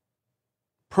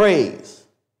 Praise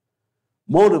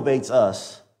motivates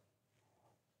us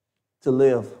to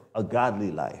live a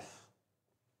godly life.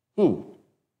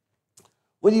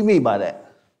 What do you mean by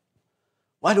that?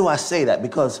 Why do I say that?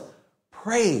 Because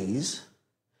praise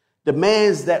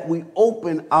demands that we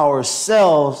open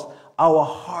ourselves, our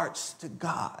hearts to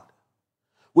God,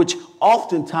 which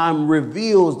oftentimes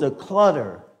reveals the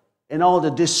clutter and all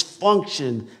the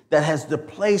dysfunction that has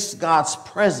displaced God's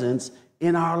presence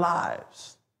in our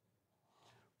lives.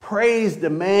 Praise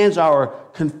demands our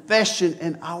confession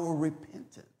and our repentance.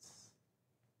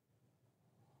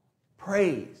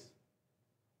 Praise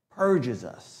purges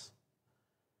us.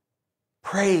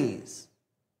 Praise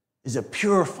is a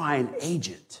purifying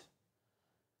agent.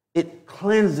 It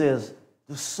cleanses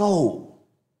the soul.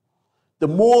 The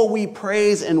more we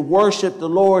praise and worship the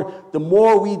Lord, the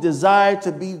more we desire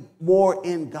to be more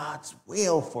in God's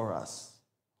will for us.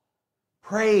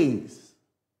 Praise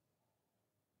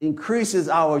increases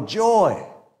our joy.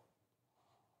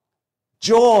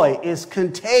 Joy is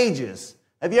contagious.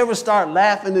 Have you ever started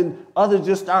laughing and others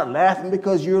just start laughing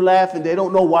because you're laughing? They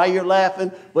don't know why you're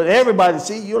laughing, but everybody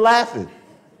see you're laughing.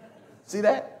 See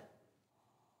that?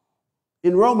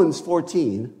 In Romans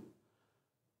 14,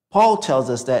 Paul tells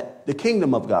us that the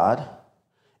kingdom of God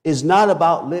is not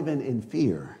about living in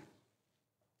fear,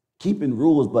 keeping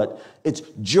rules, but its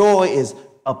joy is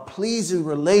a pleasing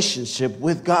relationship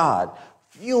with God,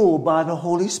 fueled by the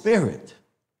Holy Spirit.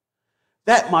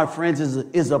 That, my friends,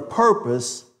 is a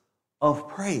purpose of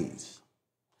praise.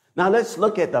 Now let's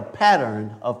look at the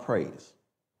pattern of praise.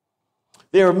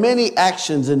 There are many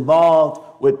actions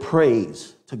involved with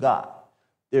praise to God.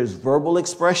 There's verbal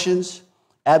expressions,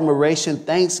 admiration,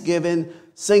 thanksgiving,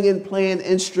 singing, playing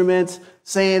instruments,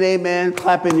 saying amen,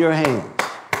 clapping your hands.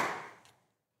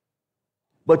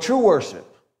 But true worship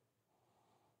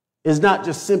is not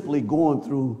just simply going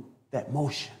through that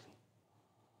motion.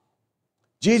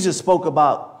 Jesus spoke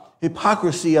about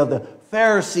hypocrisy of the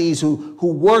Pharisees who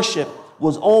worship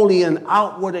was only an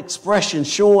outward expression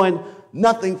showing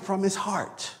nothing from his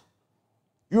heart.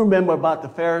 You remember about the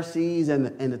Pharisees and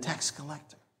the tax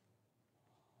collector.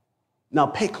 Now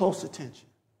pay close attention.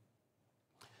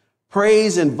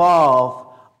 Praise involves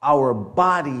our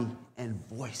body and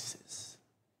voices.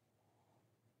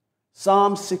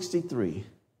 Psalm 63,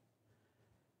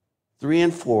 3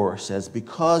 and 4 says,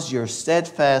 because your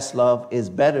steadfast love is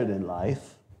better than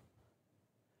life,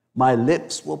 my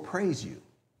lips will praise you.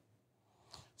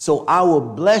 So I will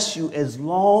bless you as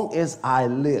long as I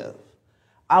live.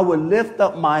 I will lift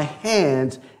up my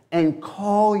hands and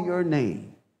call your name.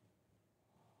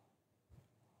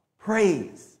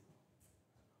 Praise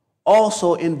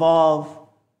also involves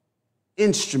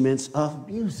instruments of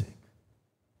music.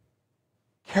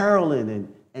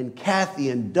 Carolyn and Kathy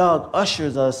and Doug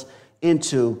ushers us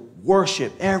into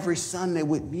worship every Sunday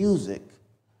with music,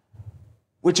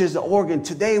 which is the organ.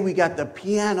 Today we got the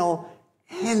piano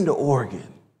and the organ.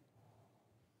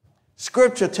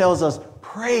 Scripture tells us to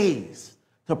praise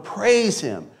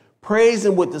him. Praise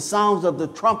him with the sounds of the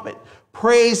trumpet.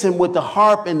 Praise him with the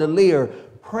harp and the lyre.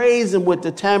 Praise him with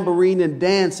the tambourine and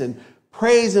dancing.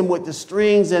 Praise him with the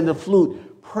strings and the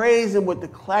flute. Praise him with the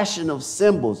clashing of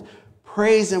cymbals.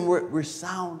 Praise him with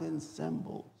resounding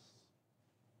cymbals.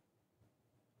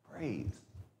 Praise.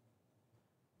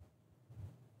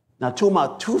 Now, two of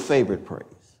my two favorite praise.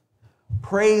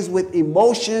 Praise with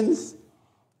emotions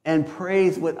and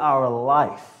praise with our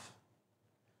life.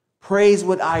 Praise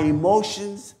with our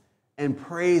emotions and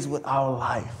praise with our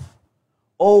life.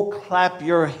 Oh, clap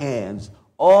your hands,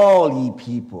 all ye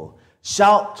people.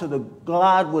 Shout to the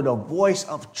God with a voice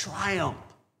of triumph.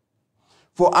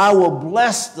 For I will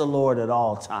bless the Lord at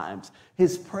all times.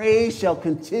 His praise shall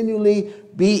continually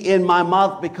be in my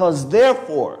mouth, because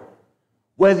therefore,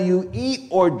 whether you eat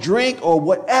or drink or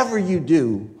whatever you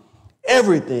do,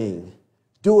 everything,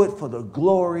 do it for the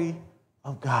glory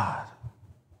of God.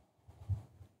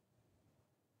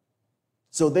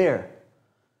 So there,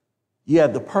 you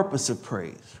have the purpose of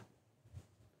praise,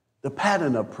 the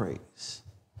pattern of praise,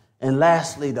 and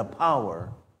lastly, the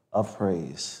power of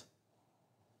praise.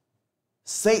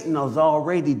 Satan has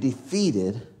already been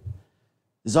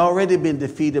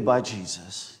defeated by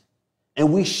Jesus.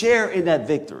 And we share in that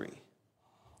victory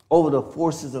over the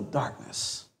forces of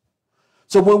darkness.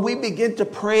 So when we begin to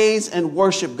praise and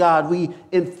worship God, we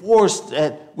enforce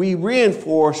the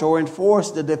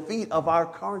defeat of our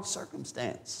current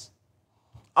circumstance.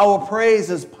 Our praise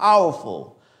is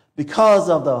powerful because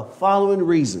of the following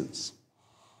reasons.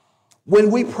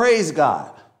 When we praise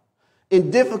God, in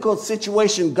difficult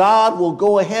situations, God will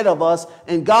go ahead of us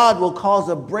and God will cause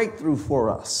a breakthrough for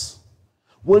us.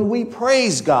 When we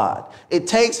praise God, it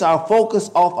takes our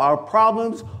focus off our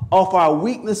problems, off our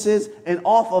weaknesses, and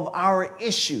off of our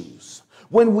issues.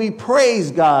 When we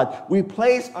praise God, we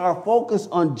place our focus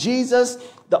on Jesus,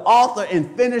 the author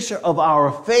and finisher of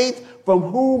our faith, from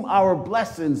whom our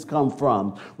blessings come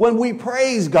from. When we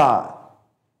praise God,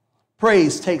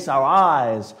 praise takes our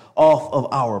eyes off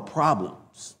of our problems.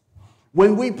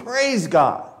 When we praise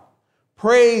God,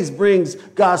 praise brings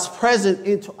God's presence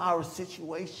into our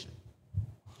situation.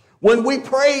 When we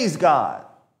praise God,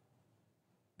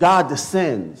 God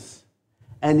descends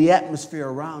and the atmosphere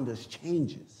around us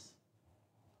changes.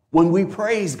 When we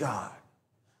praise God,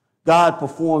 God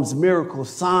performs miracles,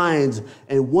 signs,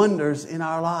 and wonders in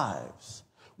our lives.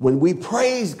 When we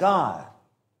praise God,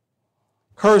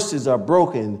 curses are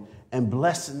broken and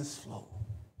blessings flow.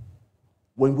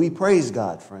 When we praise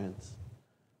God, friends,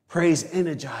 praise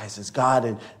energizes God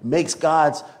and makes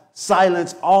God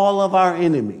silence all of our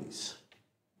enemies.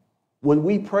 When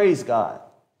we praise God,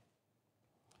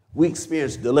 we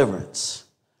experience deliverance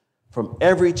from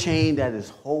every chain that is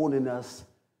holding us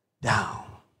down.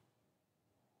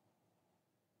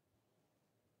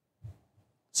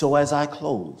 So as I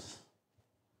close,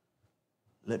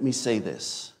 let me say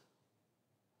this.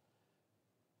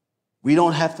 We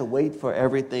don't have to wait for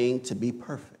everything to be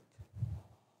perfect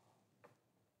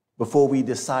before we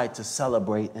decide to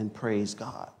celebrate and praise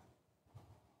God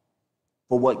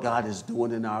for what God is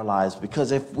doing in our lives.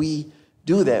 Because if we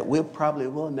do that, we probably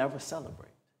will never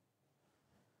celebrate.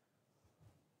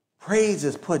 Praise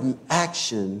is putting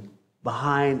action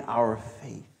behind our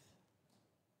faith.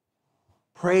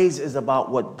 Praise is about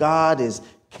what God is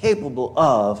capable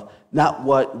of, not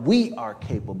what we are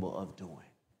capable of doing.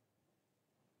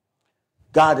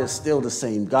 God is still the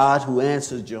same God who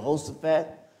answered Jehoshaphat,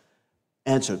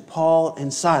 answered Paul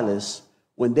and Silas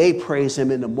when they praised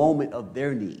him in the moment of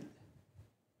their need.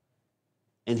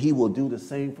 And he will do the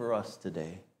same for us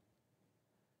today.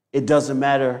 It doesn't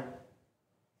matter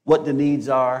what the needs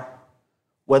are,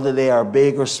 whether they are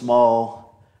big or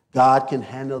small, God can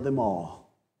handle them all.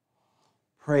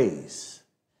 Praise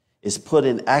is put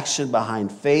in action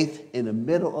behind faith in the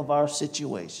middle of our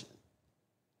situation.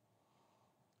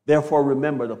 Therefore,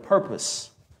 remember the purpose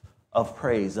of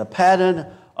praise, the pattern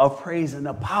of praise, and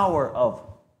the power of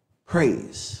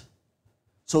praise.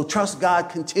 So trust God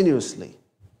continuously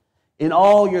in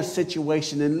all your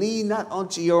situation and lean not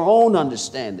unto your own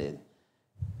understanding.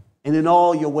 And in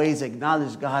all your ways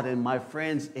acknowledge God. And my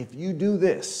friends, if you do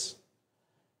this,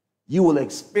 you will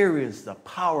experience the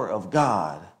power of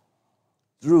God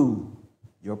through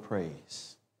your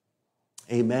praise.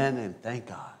 Amen and thank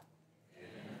God.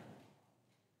 Amen.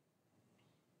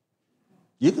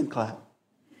 You can clap.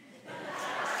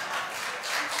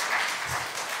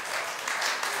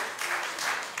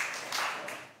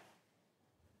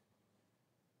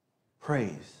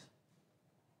 Praise.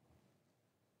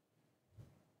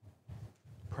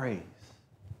 Praise.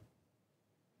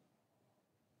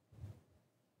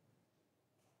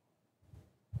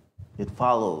 It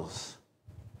follows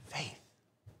faith.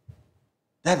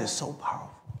 That is so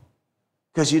powerful.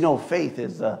 Because you know, faith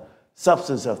is the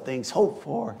substance of things hoped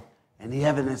for and the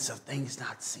evidence of things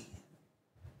not seen.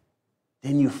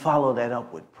 Then you follow that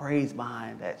up with praise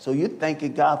behind that. So you're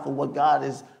thanking God for what God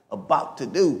is about to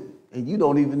do. And you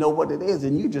don't even know what it is,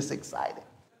 and you're just excited.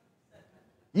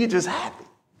 You're just happy.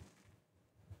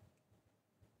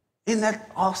 Isn't that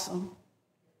awesome?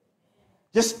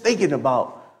 Just thinking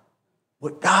about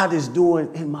what God is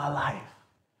doing in my life.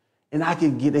 And I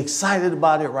can get excited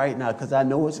about it right now because I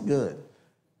know it's good.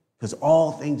 Because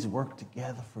all things work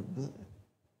together for good.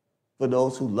 For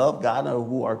those who love God or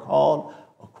who are called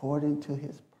according to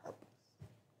his purpose.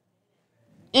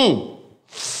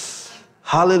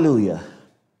 Hallelujah.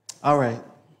 All right.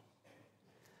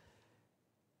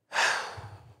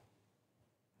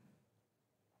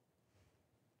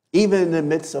 Even in the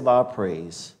midst of our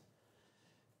praise,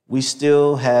 we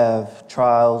still have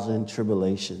trials and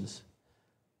tribulations.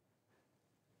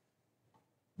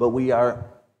 But we are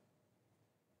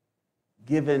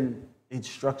given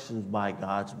instructions by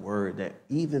God's word that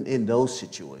even in those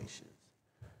situations,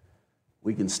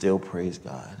 we can still praise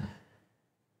God.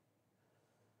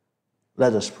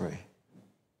 Let us pray.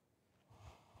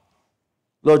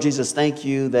 Lord Jesus, thank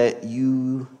you that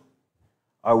you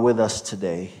are with us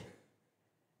today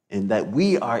and that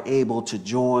we are able to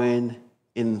join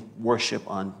in worship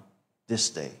on this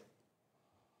day.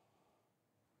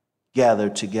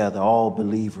 Gathered together, all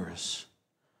believers.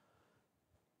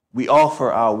 We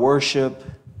offer our worship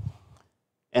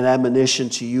and admonition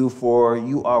to you, for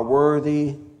you are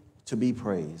worthy to be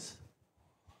praised.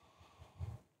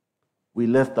 We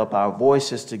lift up our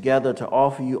voices together to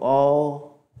offer you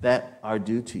all that are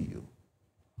due to you.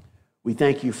 We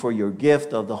thank you for your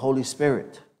gift of the Holy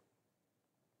Spirit.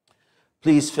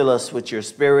 Please fill us with your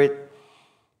Spirit,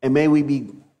 and may we be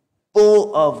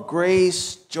full of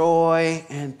grace, joy,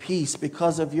 and peace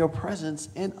because of your presence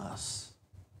in us.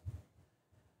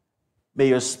 May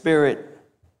your Spirit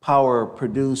power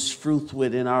produce fruit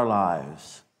within our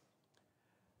lives.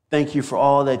 Thank you for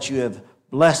all that you have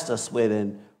blessed us with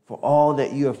and for all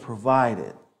that you have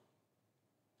provided.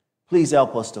 Please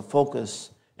help us to focus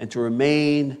and to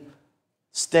remain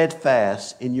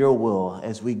steadfast in your will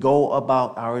as we go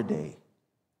about our day.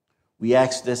 We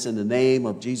ask this in the name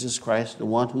of Jesus Christ, the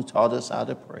one who taught us how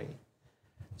to pray,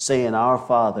 saying, Our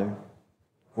Father,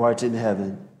 who art in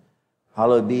heaven,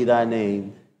 hallowed be thy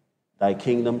name. Thy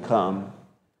kingdom come,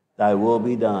 thy will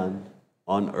be done,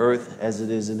 on earth as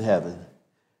it is in heaven.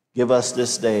 Give us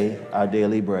this day our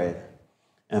daily bread,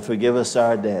 and forgive us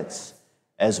our debts,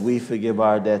 as we forgive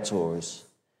our debtors.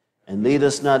 And lead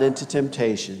us not into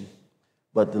temptation,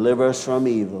 but deliver us from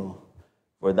evil.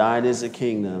 For thine is the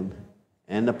kingdom,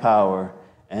 and the power,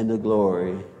 and the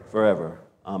glory, forever.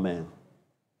 Amen.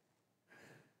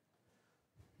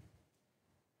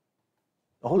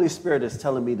 The Holy Spirit is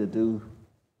telling me to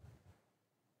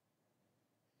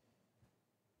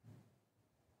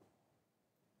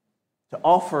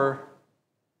offer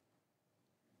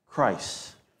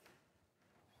Christ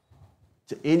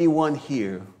to anyone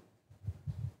here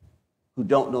who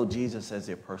don't know Jesus as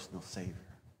their personal Savior.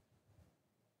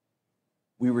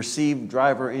 We received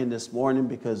driver in this morning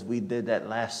because we did that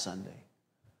last Sunday.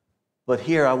 But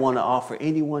here I want to offer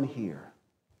anyone here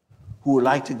who would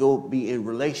like to go be in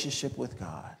relationship with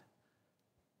God.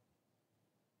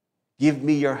 Give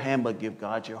me your hand, but give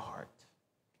God your heart.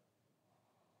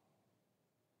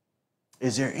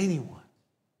 Is there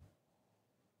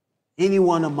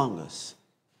anyone among us?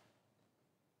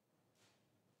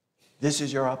 This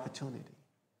is your opportunity.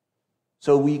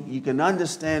 So you can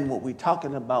understand what we're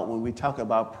talking about when we talk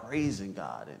about praising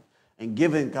God and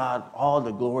giving God all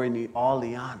the glory and all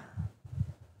the honor.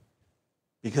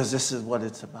 Because this is what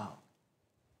it's about.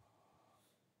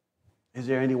 Is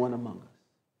there anyone among us?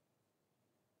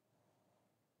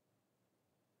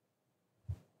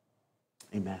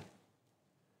 Amen.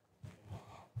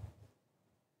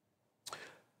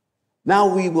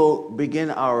 Now we will begin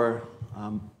our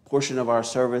portion of our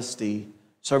service, the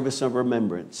service of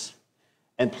remembrance.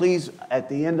 And please, at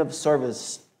the end of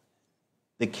service,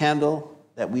 the candle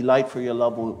that we light for your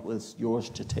loved one was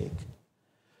yours to take.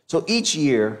 So each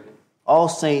year, All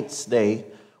Saints' Day,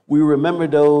 we remember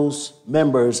those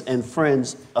members and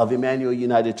friends of Immanuel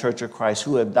United Church of Christ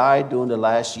who have died during the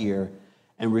last year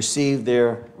and received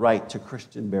their right to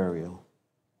Christian burial.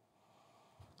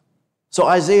 So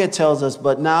Isaiah tells us,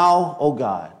 but now, O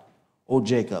God, O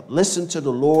Jacob, listen to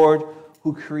the Lord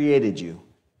who created you.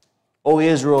 O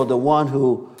Israel, the one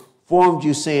who formed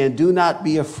you, saying, do not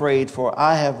be afraid, for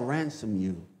I have ransomed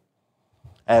you.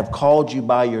 I have called you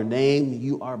by your name.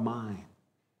 You are mine.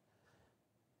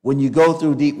 When you go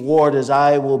through deep waters,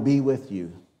 I will be with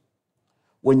you.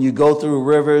 When you go through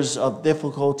rivers of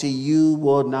difficulty, you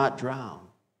will not drown.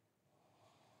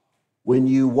 When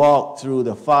you walk through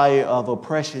the fire of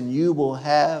oppression, you will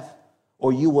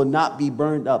not be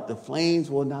burned up. The flames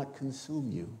will not consume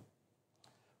you.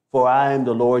 For I am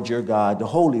the Lord your God, the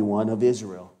Holy One of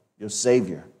Israel, your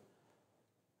Savior.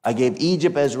 I gave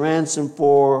Egypt as ransom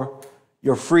for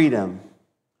your freedom.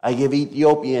 I give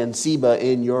Ethiopia and Seba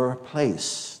in your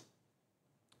place.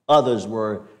 Others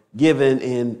were given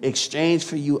in exchange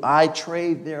for you. I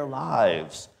trade their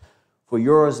lives for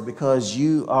yours because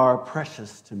you are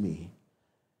precious to me.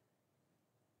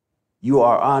 You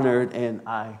are honored and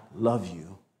I love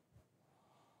you.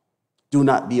 Do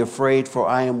not be afraid, for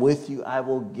I am with you. I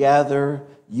will gather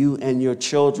you and your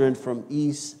children from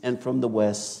east and from the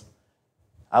west.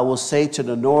 I will say to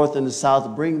the north and the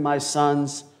south, bring my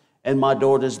sons and my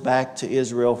daughters back to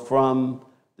Israel from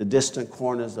the distant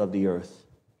corners of the earth.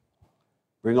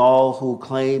 Bring all who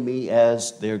claim me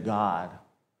as their God,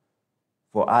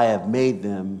 for I have made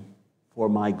them for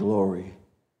my glory.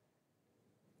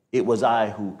 It was I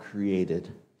who created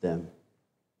them.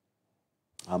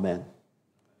 Amen.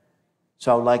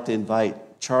 So I would like to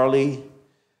invite Charlie,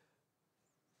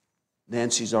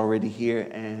 Nancy's already here,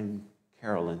 and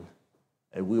Carolyn,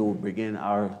 and we will begin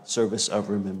our service of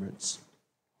remembrance.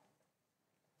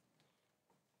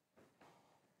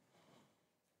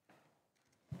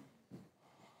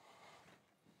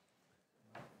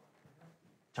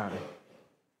 Charlie,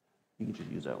 you can just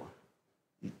use that one.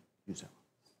 Use that one.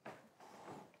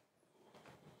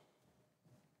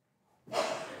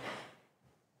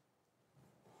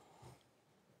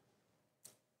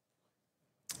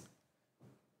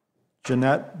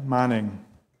 Jeanette Manning.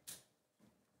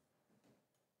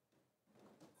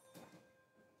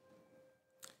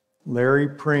 Larry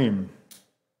Preem.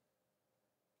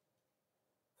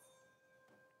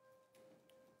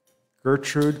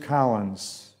 Gertrude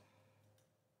Collins.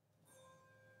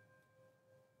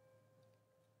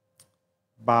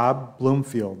 Bob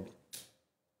Bloomfield.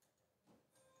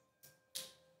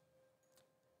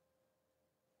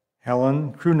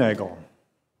 Helen Krunagel.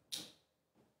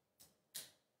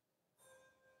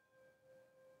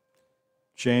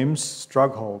 James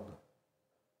Strughold.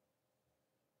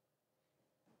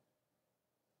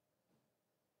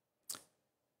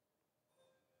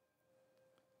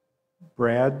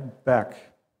 Brad Beck.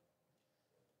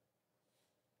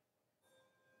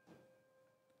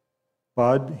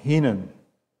 Bud Heenan.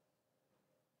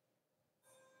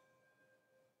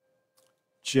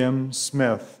 Jim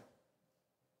Smith.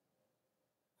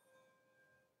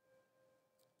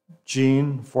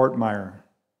 Jean Fortmeyer.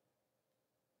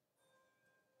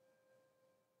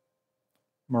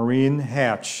 Maureen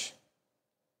Hatch.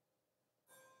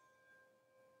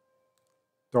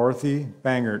 Dorothy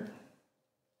Bangert.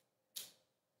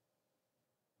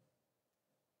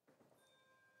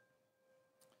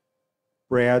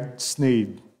 Brad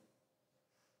Sneed.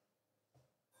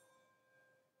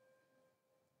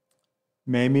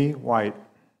 Mamie White.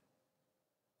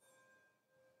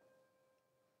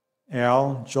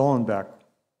 Al Jolenbeck.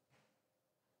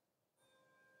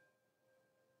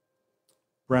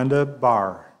 Brenda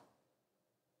Barr.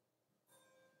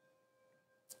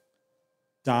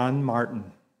 Don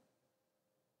Martin.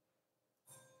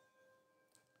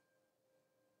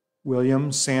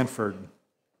 William Sanford.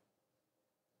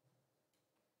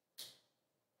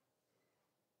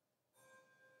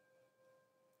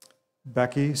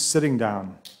 Becky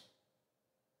Sittingdown.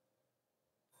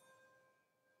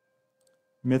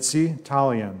 Mitzi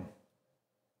Talian.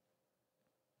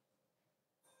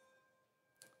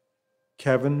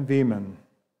 Kevin Veman.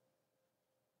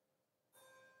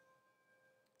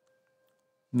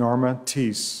 Norma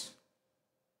Teese.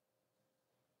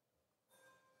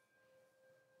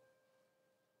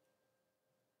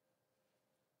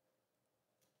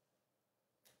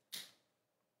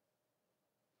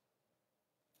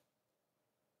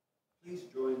 Please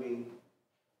join me.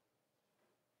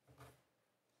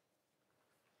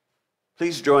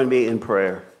 Please join me in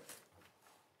prayer.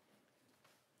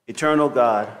 Eternal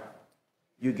God,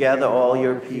 you gather all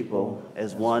your people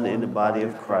as one in the body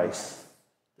of Christ,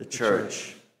 the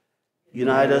church.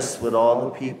 Unite us with all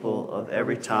the people of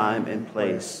every time and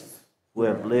place who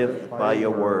have lived by your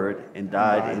word and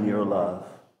died in your love.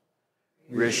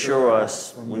 Reassure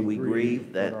us when we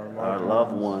grieve that our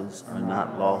loved ones are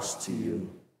not lost to you.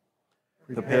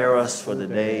 Prepare us for the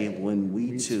day when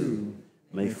we too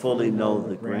may fully know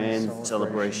the grand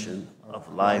celebration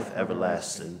of life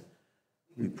everlasting.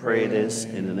 We pray this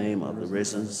in the name of the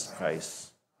risen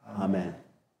Christ. Amen.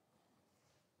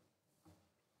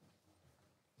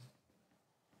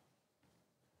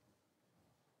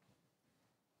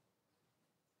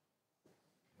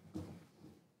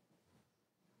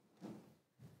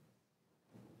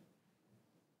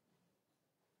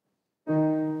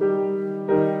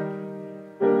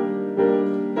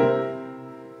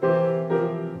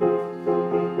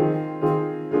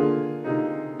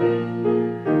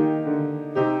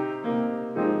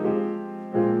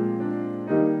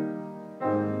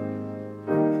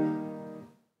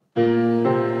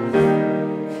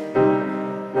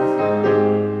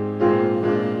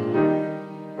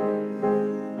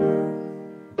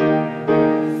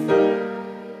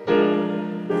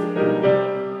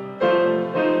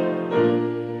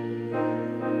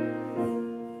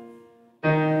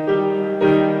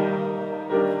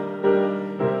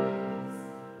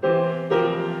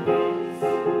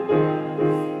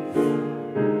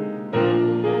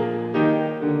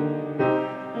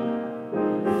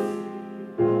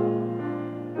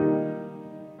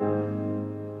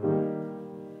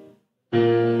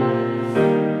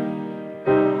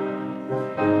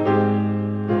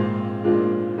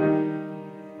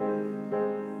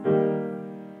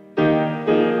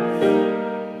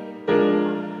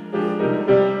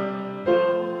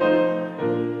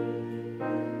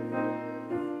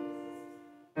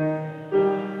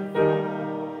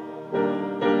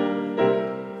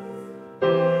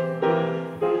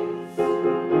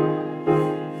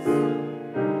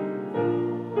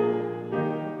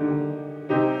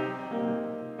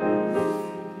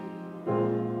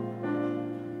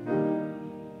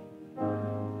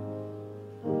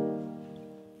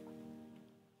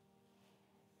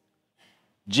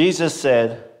 Jesus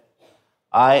said,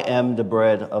 I am the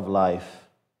bread of life.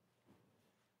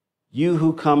 You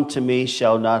who come to me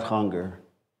shall not hunger.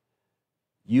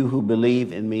 You who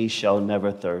believe in me shall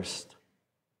never thirst.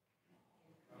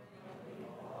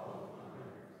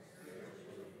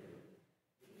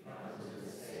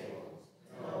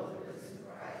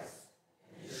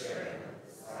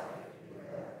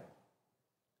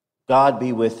 God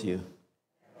be with you.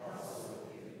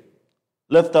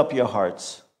 Lift up your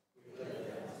hearts.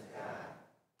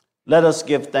 Let us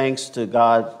give thanks to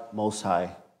God Most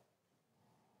High.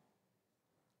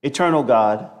 Eternal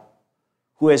God,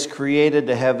 who has created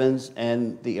the heavens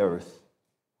and the earth,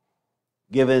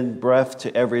 given breath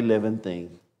to every living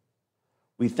thing,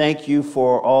 we thank you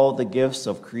for all the gifts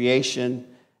of creation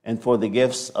and for the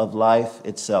gifts of life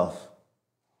itself.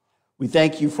 We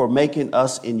thank you for making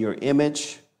us in your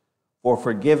image, for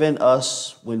forgiving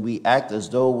us when we act as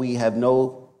though you have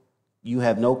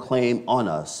no claim on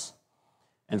us,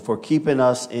 and for keeping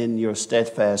us in your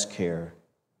steadfast care.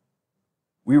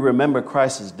 We remember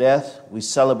Christ's death, we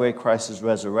celebrate Christ's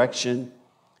resurrection,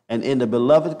 and in the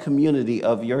beloved community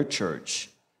of your church,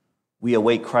 we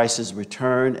await Christ's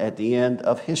return at the end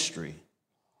of history.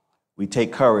 We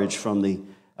take courage from the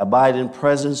abiding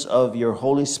presence of your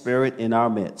Holy Spirit in our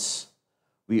midst.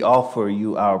 We offer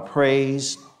you our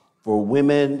praise for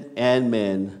women and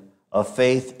men of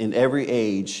faith in every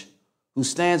age who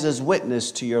stands as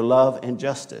witness to your love and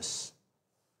justice.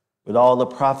 With all the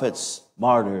prophets,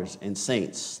 martyrs, and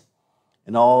saints,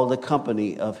 and all the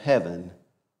company of heaven,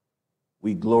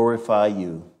 we glorify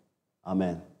you.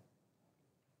 Amen.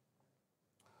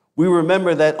 We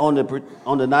remember that on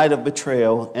the night of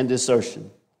betrayal and desertion,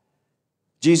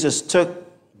 Jesus took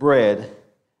bread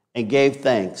and gave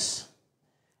thanks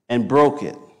and broke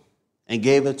it and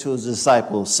gave it to his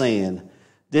disciples, saying,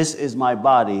 "This is my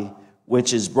body,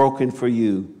 which is broken for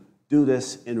you. Do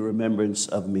this in remembrance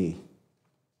of me."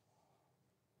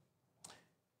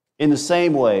 In the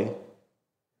same way,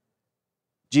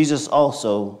 Jesus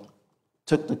also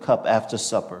took the cup after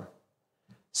supper,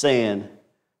 saying,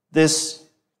 "This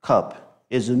cup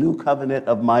is a new covenant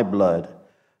of my blood.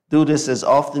 Do this as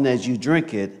often as you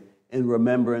drink it in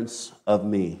remembrance of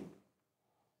me."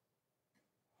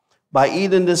 By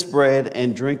eating this bread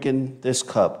and drinking this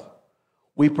cup,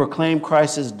 we proclaim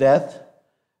Christ's death,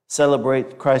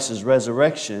 celebrate Christ's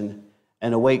resurrection,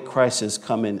 and await Christ's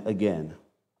coming again.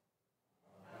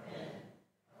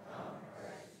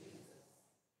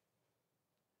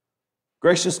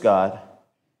 Gracious God,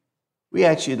 we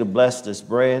ask you to bless this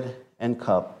bread and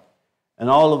cup and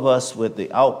all of us with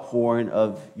the outpouring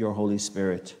of your Holy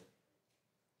Spirit.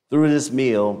 Through this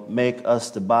meal, make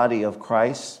us the body of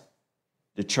Christ,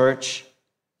 the church,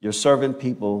 your servant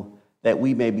people, that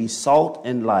we may be salt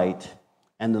and light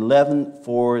and the leaven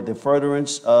for the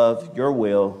furtherance of your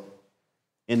will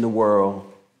in the world,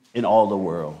 in all the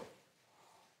world.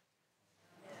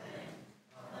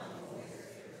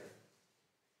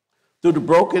 Through the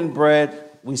broken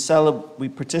bread, we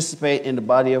participate in the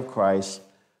body of Christ.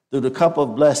 Through the cup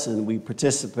of blessing, we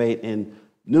participate in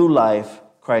new life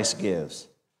Christ gives.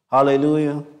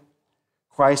 Hallelujah.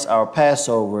 Christ, our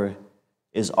Passover,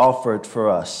 is offered for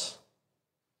us.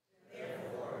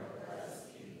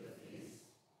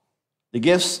 The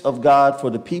gifts of God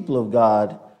for the people of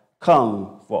God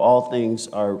come, for all things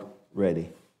are ready.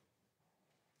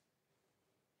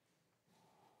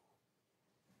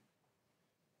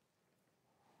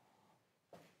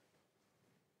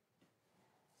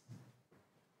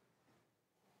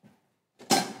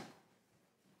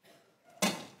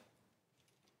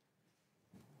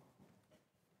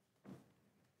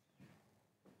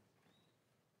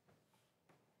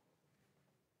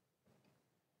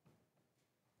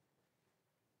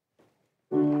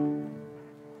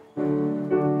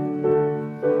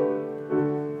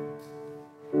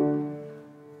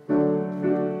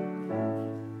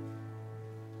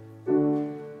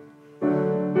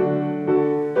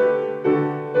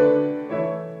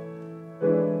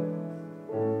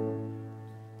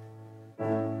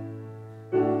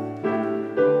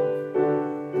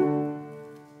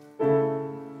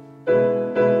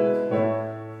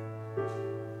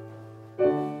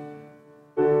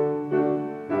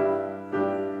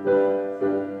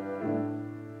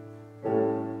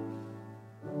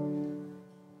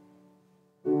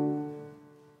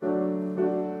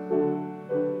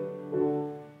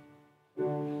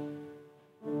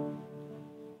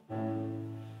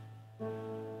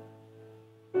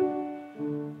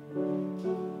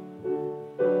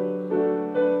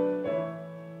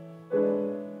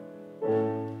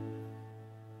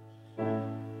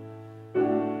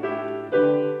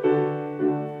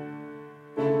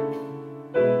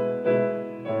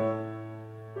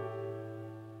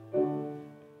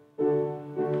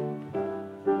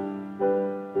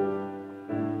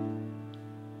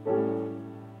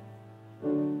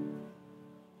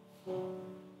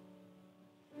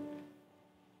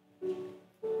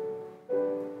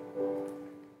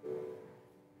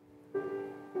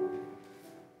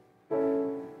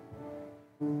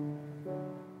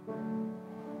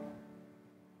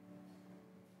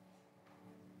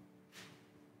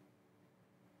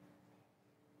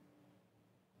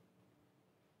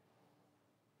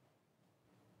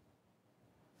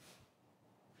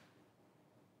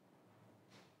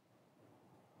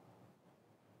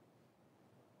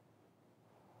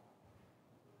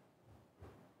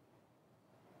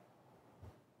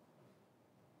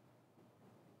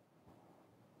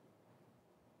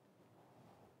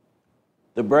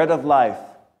 the bread of life.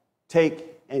 Take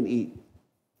and eat.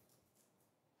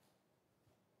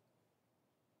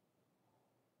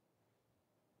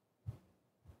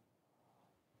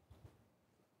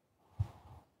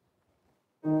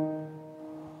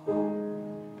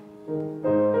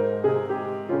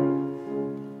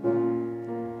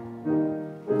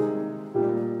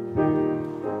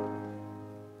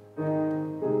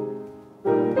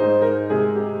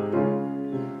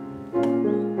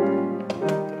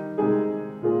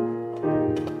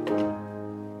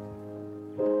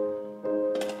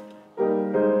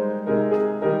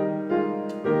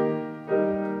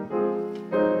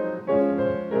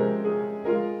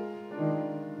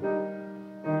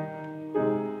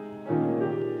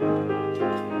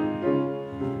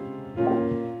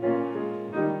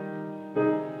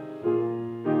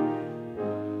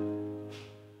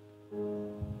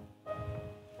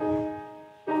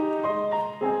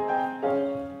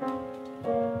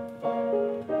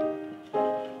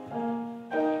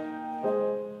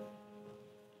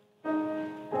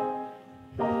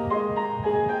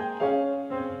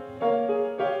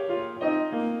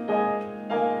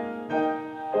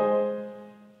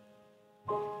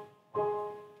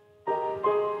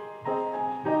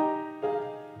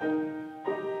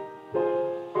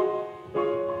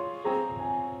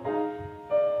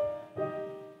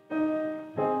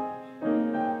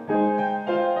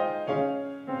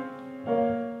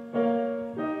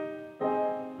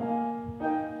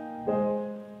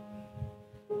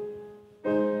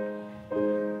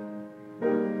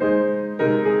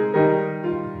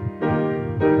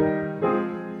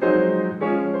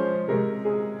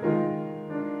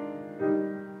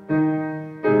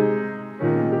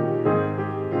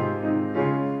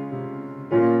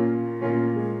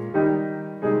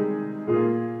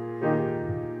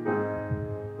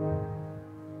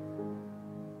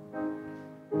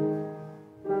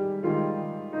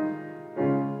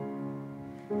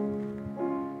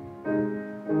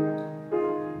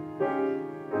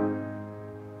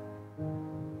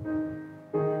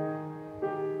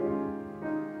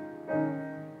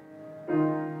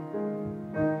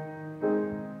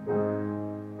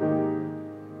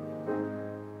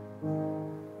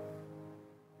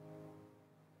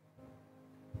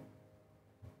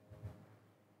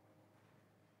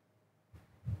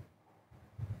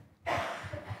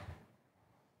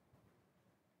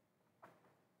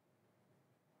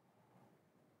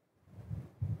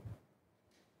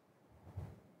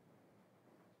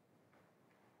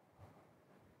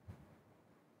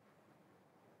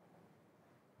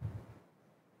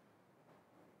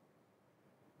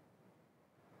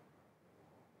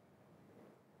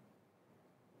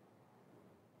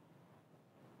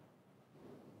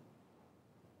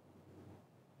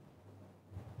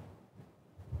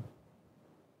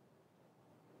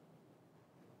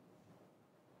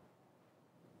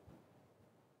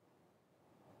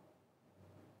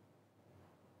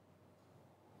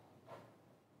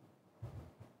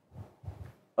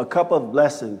 A cup of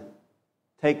blessing.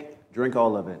 Take, drink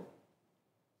all of it.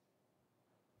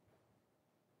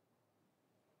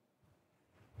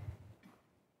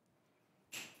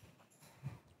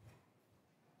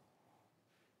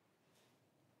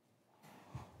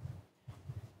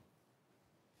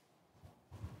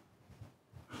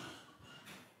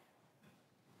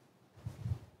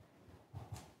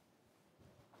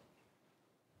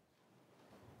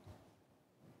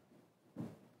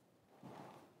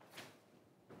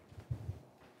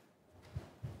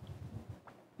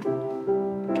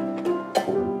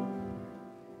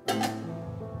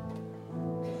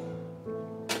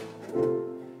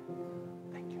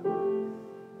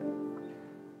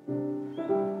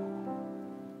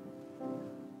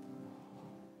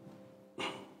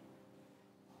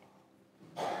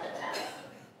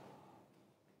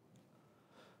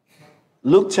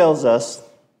 Luke tells us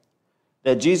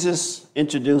that Jesus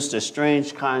introduced a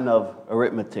strange kind of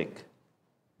arithmetic.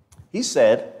 He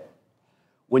said,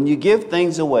 when you give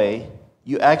things away,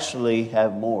 you actually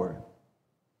have more.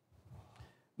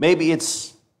 Maybe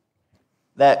it's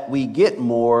that we get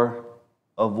more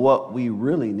of what we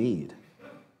really need.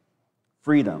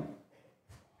 Freedom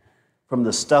from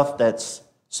the stuff that's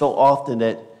so often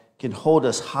that can hold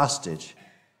us hostage,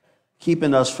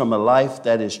 keeping us from a life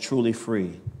that is truly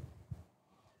free.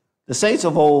 The saints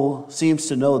of old seems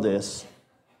to know this,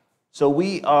 so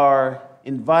we are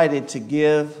invited to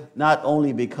give not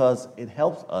only because it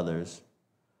helps others,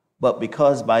 but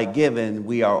because by giving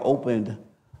we are opened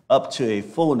up to a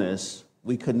fullness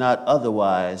we could not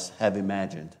otherwise have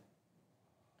imagined.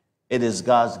 It is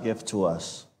God's gift to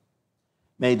us.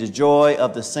 May the joy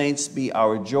of the saints be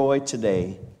our joy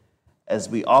today as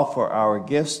we offer our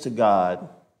gifts to God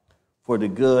for the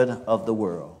good of the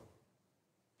world.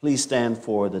 Please stand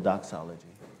for the doxology.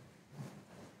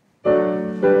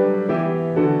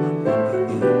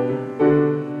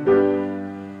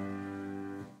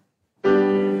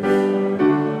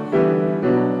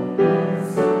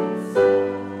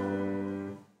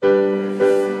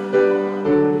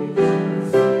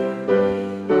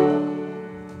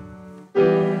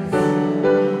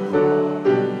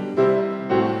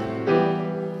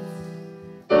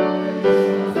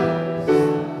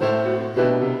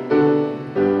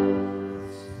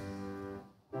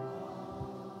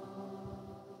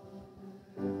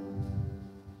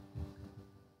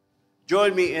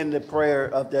 Join me in the prayer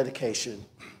of dedication.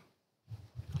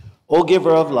 O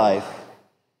giver of life,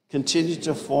 continue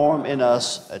to form in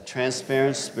us a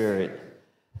transparent spirit,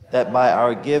 that by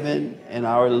our giving and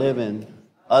our living,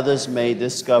 others may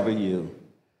discover you.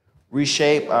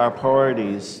 Reshape our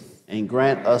priorities and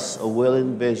grant us a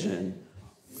willing vision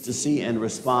to see and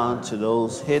respond to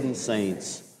those hidden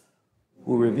saints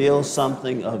who reveal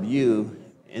something of you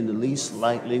in the least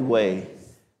likely way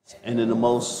and in the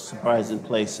most surprising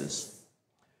places.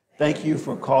 Thank you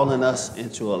for calling us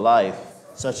into a life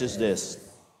such as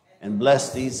this, and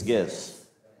bless these gifts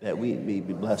that we may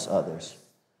bless others.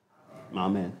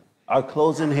 Amen. Our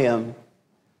closing hymn,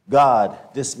 God,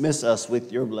 dismiss us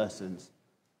with your blessings,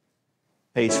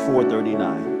 page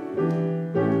 439.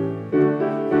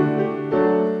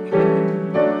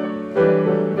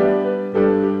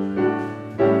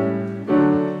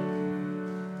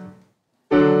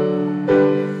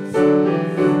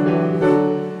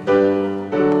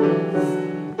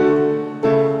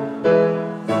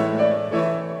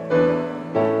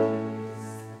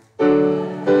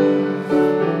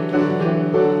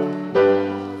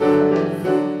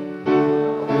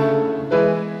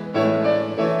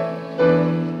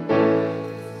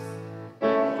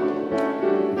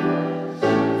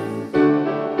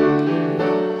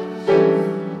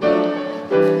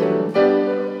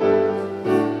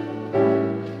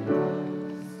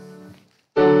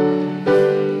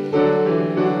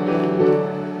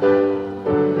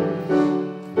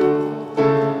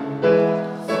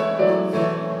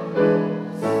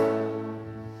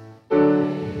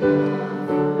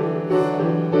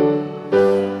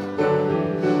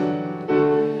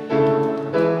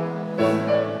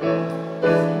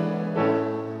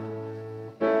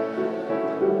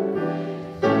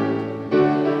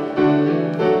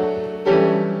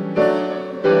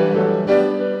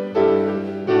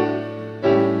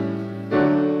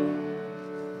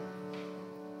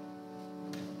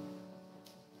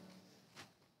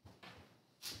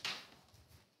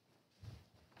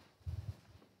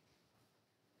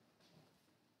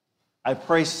 I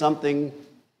pray something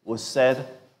was said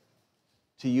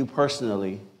to you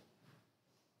personally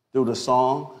through the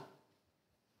song,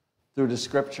 through the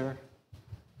scripture,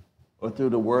 or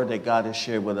through the word that God has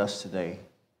shared with us today,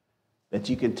 that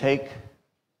you can take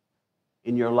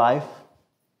in your life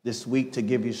this week to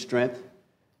give you strength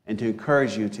and to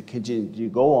encourage you to continue to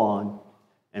go on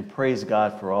and praise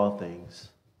God for all things.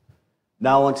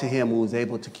 Now unto him who is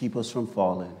able to keep us from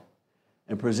falling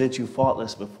and present you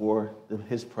faultless before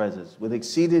his presence with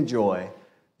exceeding joy,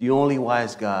 the only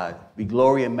wise God, be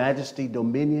glory and majesty,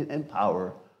 dominion and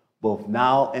power, both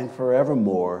now and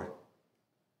forevermore.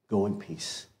 Go in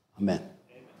peace. Amen.